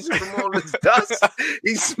 he's sneezing from all this dust.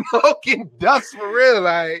 He's smoking dust for real.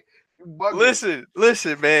 Like, you bugging.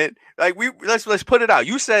 Listen, man. Like let's put it out.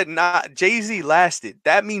 You said Jay-Z lasted.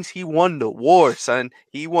 That means he won the war, son.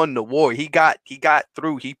 He won the war. He got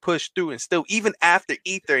through. He pushed through, and still, even after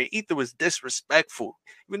Ether was disrespectful.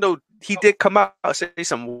 Even though he did come out and say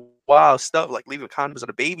some wild stuff like leaving condoms on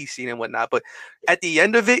the baby scene and whatnot, but at the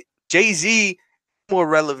end of it, Jay-Z more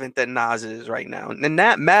relevant than Nas is right now, and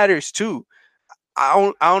that matters too.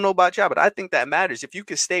 I don't know about y'all, but I think that matters. If you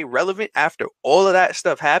can stay relevant after all of that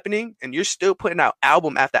stuff happening, and you're still putting out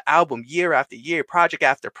album after album, year after year, project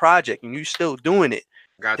after project, and you're still doing it,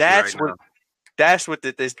 Got you that's right what now. that's what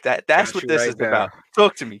this Got what you this right is now. about.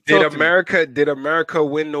 Talk to me. Did Talk to me. America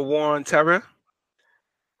win the war on terror?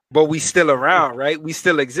 But we still around, right? We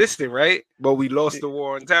still existing, right? But we lost the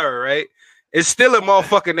war on terror, right? It's still a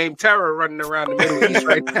motherfucker named Terror running around the Middle East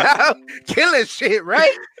right now, killing shit,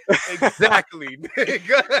 right? Exactly,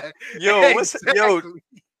 nigga. Yo, Exactly.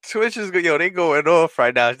 Twitch is good. Yo, they going off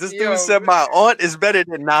right now. This Yo, dude said my aunt is better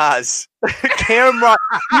than Nas. Cameron,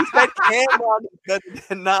 he said Cameron is better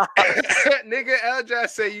than Nas. Nigga,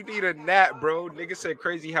 L-Jazz said you need a nap, bro. Nigga said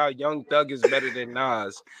crazy how Young Thug is better than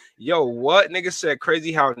Nas. Yo, what? Nigga said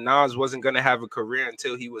crazy how Nas wasn't gonna have a career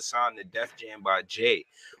until he was signed to Def Jam by Jay.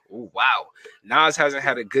 Oh wow, Nas hasn't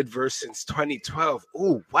had a good verse since 2012.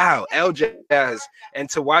 Oh wow, L-Jazz. And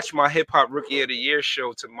to watch my Hip Hop Rookie of the Year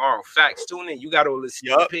show tomorrow. Facts, tune in. You got all this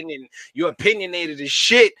opinion. You opinionated as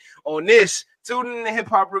shit on this. Tune in the Hip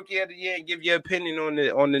Hop Rookie of the Year and give your opinion on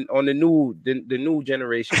the new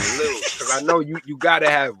generation, because I know you gotta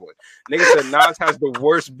have one. Nigga said Nas has the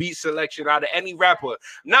worst beat selection out of any rapper.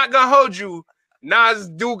 Not gonna hold you. Nas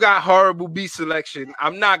do got horrible beat selection.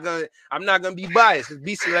 I'm not gonna be biased. His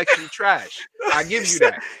beat selection trash. I give you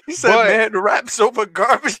that. He said, But- man, the rap's over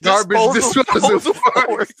garbage disposal disposal for-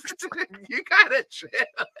 force." You gotta chill.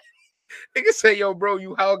 Nigga say, yo, bro,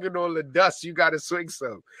 you hogging all the dust. You gotta swing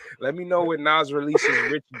some. Let me know when Nas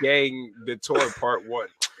releases Rich Gang the Tour Part 1.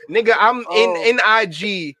 Nigga, I'm in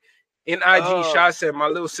IG. In IG, Sha said my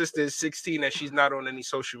little sister is 16 and she's not on any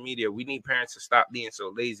social media. We need parents to stop being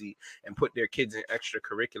so lazy and put their kids in extra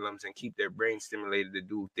curriculums and keep their brain stimulated to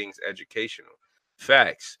do things educational.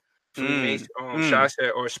 Facts. Sha said,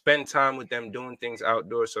 or spend time with them doing things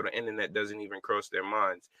outdoors so the internet doesn't even cross their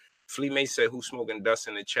minds. Flea May said, who's smoking dust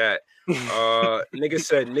in the chat? Nigga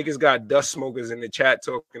said, niggas got dust smokers in the chat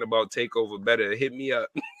talking about takeover better. Hit me up.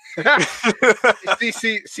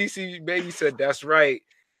 CC Baby said, that's right.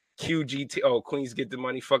 QGT. Oh, Queens get the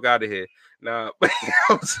money. Fuck out of here. Nah,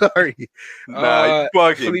 I'm sorry. Nah, you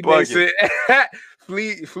bugging. Flea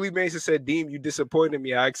Mason, Flea Mason said, Deem, you disappointed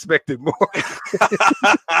me. I expected more.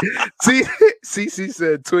 CC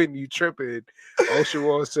said, Twin, you tripping. Ocean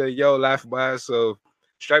Wall said, yo, laugh by yourself.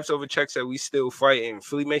 Stripes Over Check said, we still fighting.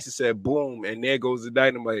 Flea Mason said, boom, and there goes the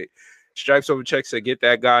dynamite. Stripes Over Check said, get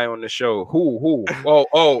that guy on the show. Who?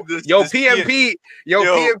 Oh, yo, PMP. Yo,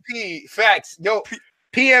 PMP. Facts. Yo,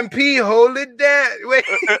 PMP, hold it down. Wait.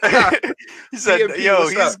 He said, PMP, yo,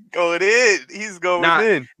 what's he's up? going in. He's going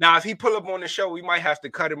in. Now, if he pull up on the show, we might have to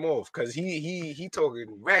cut him off because he talking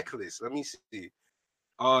reckless. Let me see.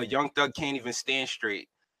 Young Thug can't even stand straight.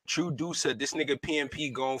 True Dude said this nigga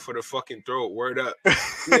PMP going for the fucking throat. Word up.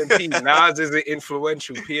 PMP, Nas isn't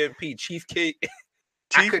influential. PMP, Chief Keef.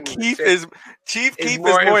 Chief Keef is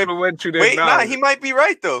more influential than Wait, Nas. nah, he might be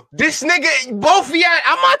right though. This nigga, both of y'all,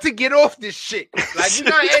 I'm about to get off this shit. Like, you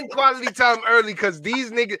gotta end quality time early because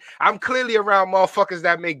these niggas, I'm clearly around motherfuckers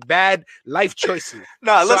that make bad life choices.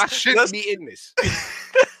 Nah, So I shouldn't be in this.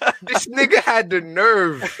 This nigga had the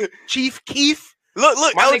nerve. Chief Keef. Look,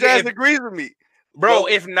 My L-Jazz nigga, agrees with me. Bro,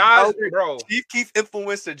 if Nas, bro, Chief Keef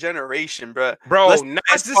influenced a generation, bro.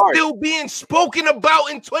 Nas is still being spoken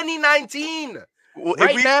about in 2019. Well,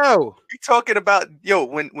 right now, we talking about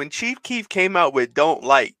when Chief Keef came out with "Don't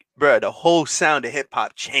Like," bro, the whole sound of hip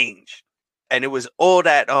hop changed, and it was all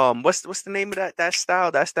that what's the name of that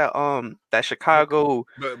style? That's that Chicago.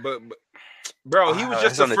 But bro, he was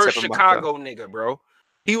just the first Chicago nigga, bro.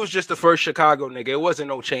 He was just the first Chicago nigga. It wasn't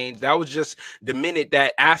no change. That was just the minute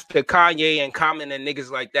that after Kanye and Common and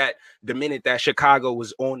niggas like that, the minute that Chicago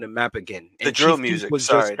was on the map again. And the drill music was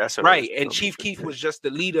that's right. And Chief Keef was just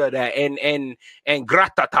the leader of that. And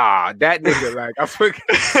Gratata, that nigga, like I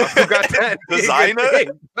forgot that designer.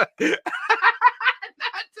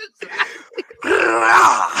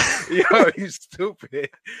 Yo, you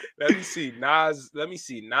stupid. Let me see.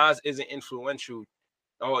 Nas isn't influential.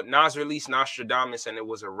 Oh, Nas released Nostradamus and it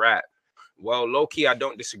was a rap. Well, low key, I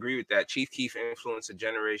don't disagree with that. Chief Keef influenced a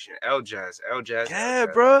generation. L Jazz. Yeah,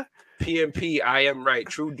 bro. PMP, I am right.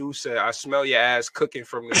 True Deuce said, I smell your ass cooking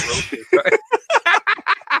from the roasted.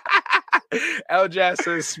 L Jazz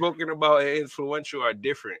says, spoken about and influential are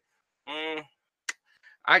different.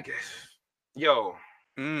 I guess. Yo.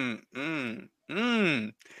 I don't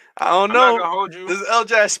know. I'm not gonna hold you. This is L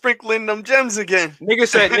Jazz sprinkling them gems again. Nigga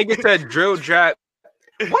said drill trap.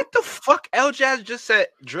 What the fuck? L Jazz just said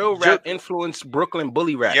drill rap influenced Brooklyn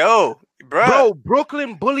bully rap. Yo, bro,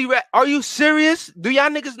 Brooklyn bully rap. Are you serious? Do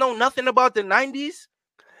y'all niggas know nothing about the 90s?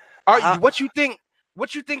 What you think?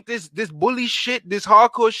 What you think this bully shit, this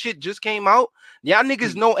hardcore shit just came out? Y'all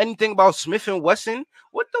niggas know anything about Smith and Wesson?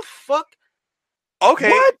 What the fuck? Okay.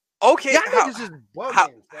 What? Okay. Y'all niggas is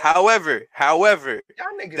bugging. However, y'all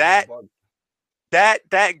niggas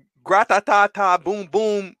that gratata boom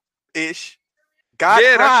boom ish got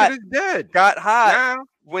hot. That shit is dead. Got hot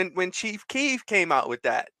when Chief Keef came out with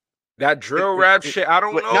that. That drill rap shit, I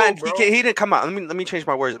don't know, bro. He didn't come out. Let me change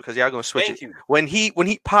my words because y'all gonna switch it. When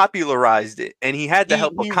he popularized it, and he had the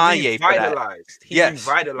help of Kanye for that. He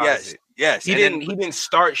revitalized it. Yes. He didn't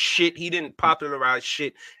start shit. He didn't popularize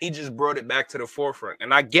shit. He just brought it back to the forefront.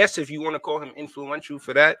 And I guess if you want to call him influential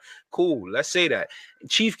for that, cool. Let's say that.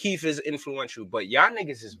 Chief Keef is influential, but y'all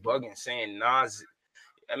niggas is bugging saying Nas.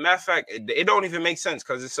 As a matter of fact, it don't even make sense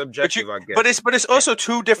because it's subjective, I guess. But it's also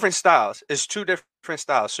two different styles. It's two different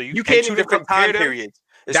styles. So you can't two different time periods.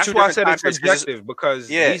 That's why I said it's subjective because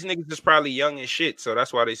these niggas is probably young as shit, so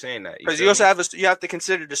that's why they saying that. Because you also have to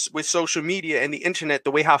consider this with social media and the internet,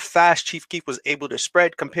 the way how fast Chief Keef was able to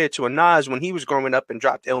spread compared to a Nas when he was growing up and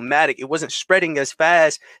dropped Illmatic. It wasn't spreading as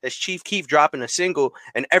fast as Chief Keef dropping a single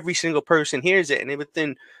and every single person hears it, and then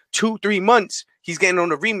within 2-3 months he's getting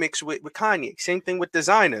on a remix with Kanye. Same thing with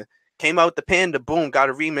Designer. Came out the Panda, boom,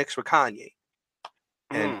 got a remix with Kanye,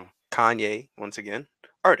 and Kanye once again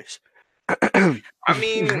artist. I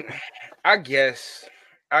mean, I guess.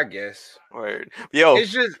 Word. Yo,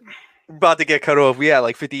 it's just about to get cut off. We had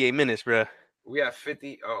like 58 minutes, bro. We have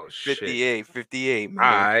 50. Oh, shit. 58. Man.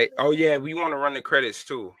 All right. Oh, yeah. We want to run the credits,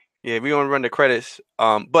 too. Yeah, we want to run the credits.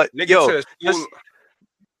 But, nigga,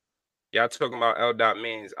 y'all talking about L.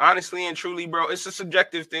 Means. Honestly and truly, bro, it's a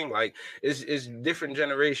subjective thing. Like, it's different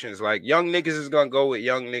generations. Like, young niggas is going to go with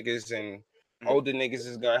young niggas and older niggas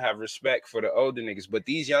is gonna have respect for the older niggas, but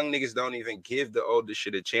these young niggas don't even give the older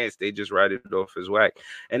shit a chance. They just write it off as whack,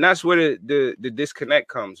 and that's where the disconnect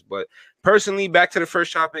comes. But personally, back to the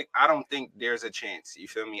first topic, I don't think there's a chance. You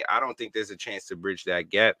feel me? I don't think there's a chance to bridge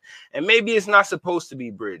that gap, and maybe it's not supposed to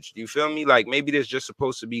be bridged. You feel me? Like maybe there's just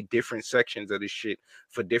supposed to be different sections of this shit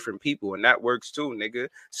for different people, and that works too, nigga.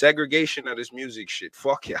 Segregation of this music shit.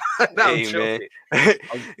 Fuck yeah. Hey, man.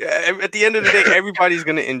 At the end of the day, everybody's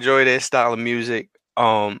gonna enjoy their style of music.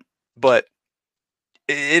 But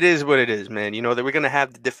it is what it is, man. You know that we're gonna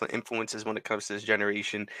have the different influences when it comes to this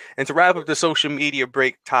generation. And to wrap up the social media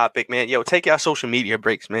break topic, man, take y'all social media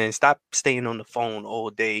breaks, man. Stop staying on the phone all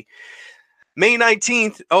day. May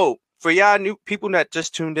 19th. Oh, for y'all new people that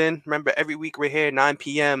just tuned in, remember every week we're here 9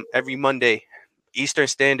 p.m. every Monday, Eastern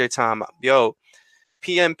Standard Time. Yo,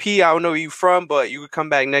 PMP, I don't know where you from, but you could come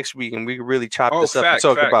back next week and we could really chop this up and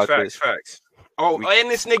talk about this. Facts. Oh, and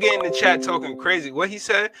this nigga in the chat talking crazy. What he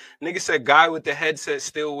said? Nigga said, guy with the headset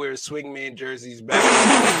still wears swingman jerseys back.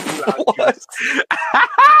 What?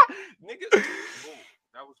 Nigga, boom,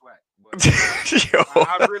 that was whack. But,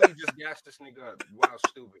 I really just gassed this nigga up. Wow,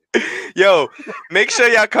 stupid. Yo, make sure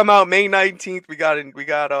y'all come out May 19th. We got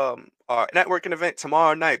our networking event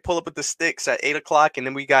tomorrow night. Pull up at the Sticks at 8:00, and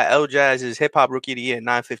then we got L Jazz's Hip Hop Rookie of the Year at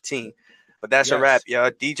 9:15. But that's a wrap, y'all.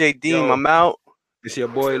 DJ Deem, I'm out. It's your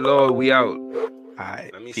boy Lord. We out. All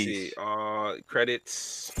right. Let me peace. see.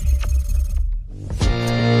 Credits.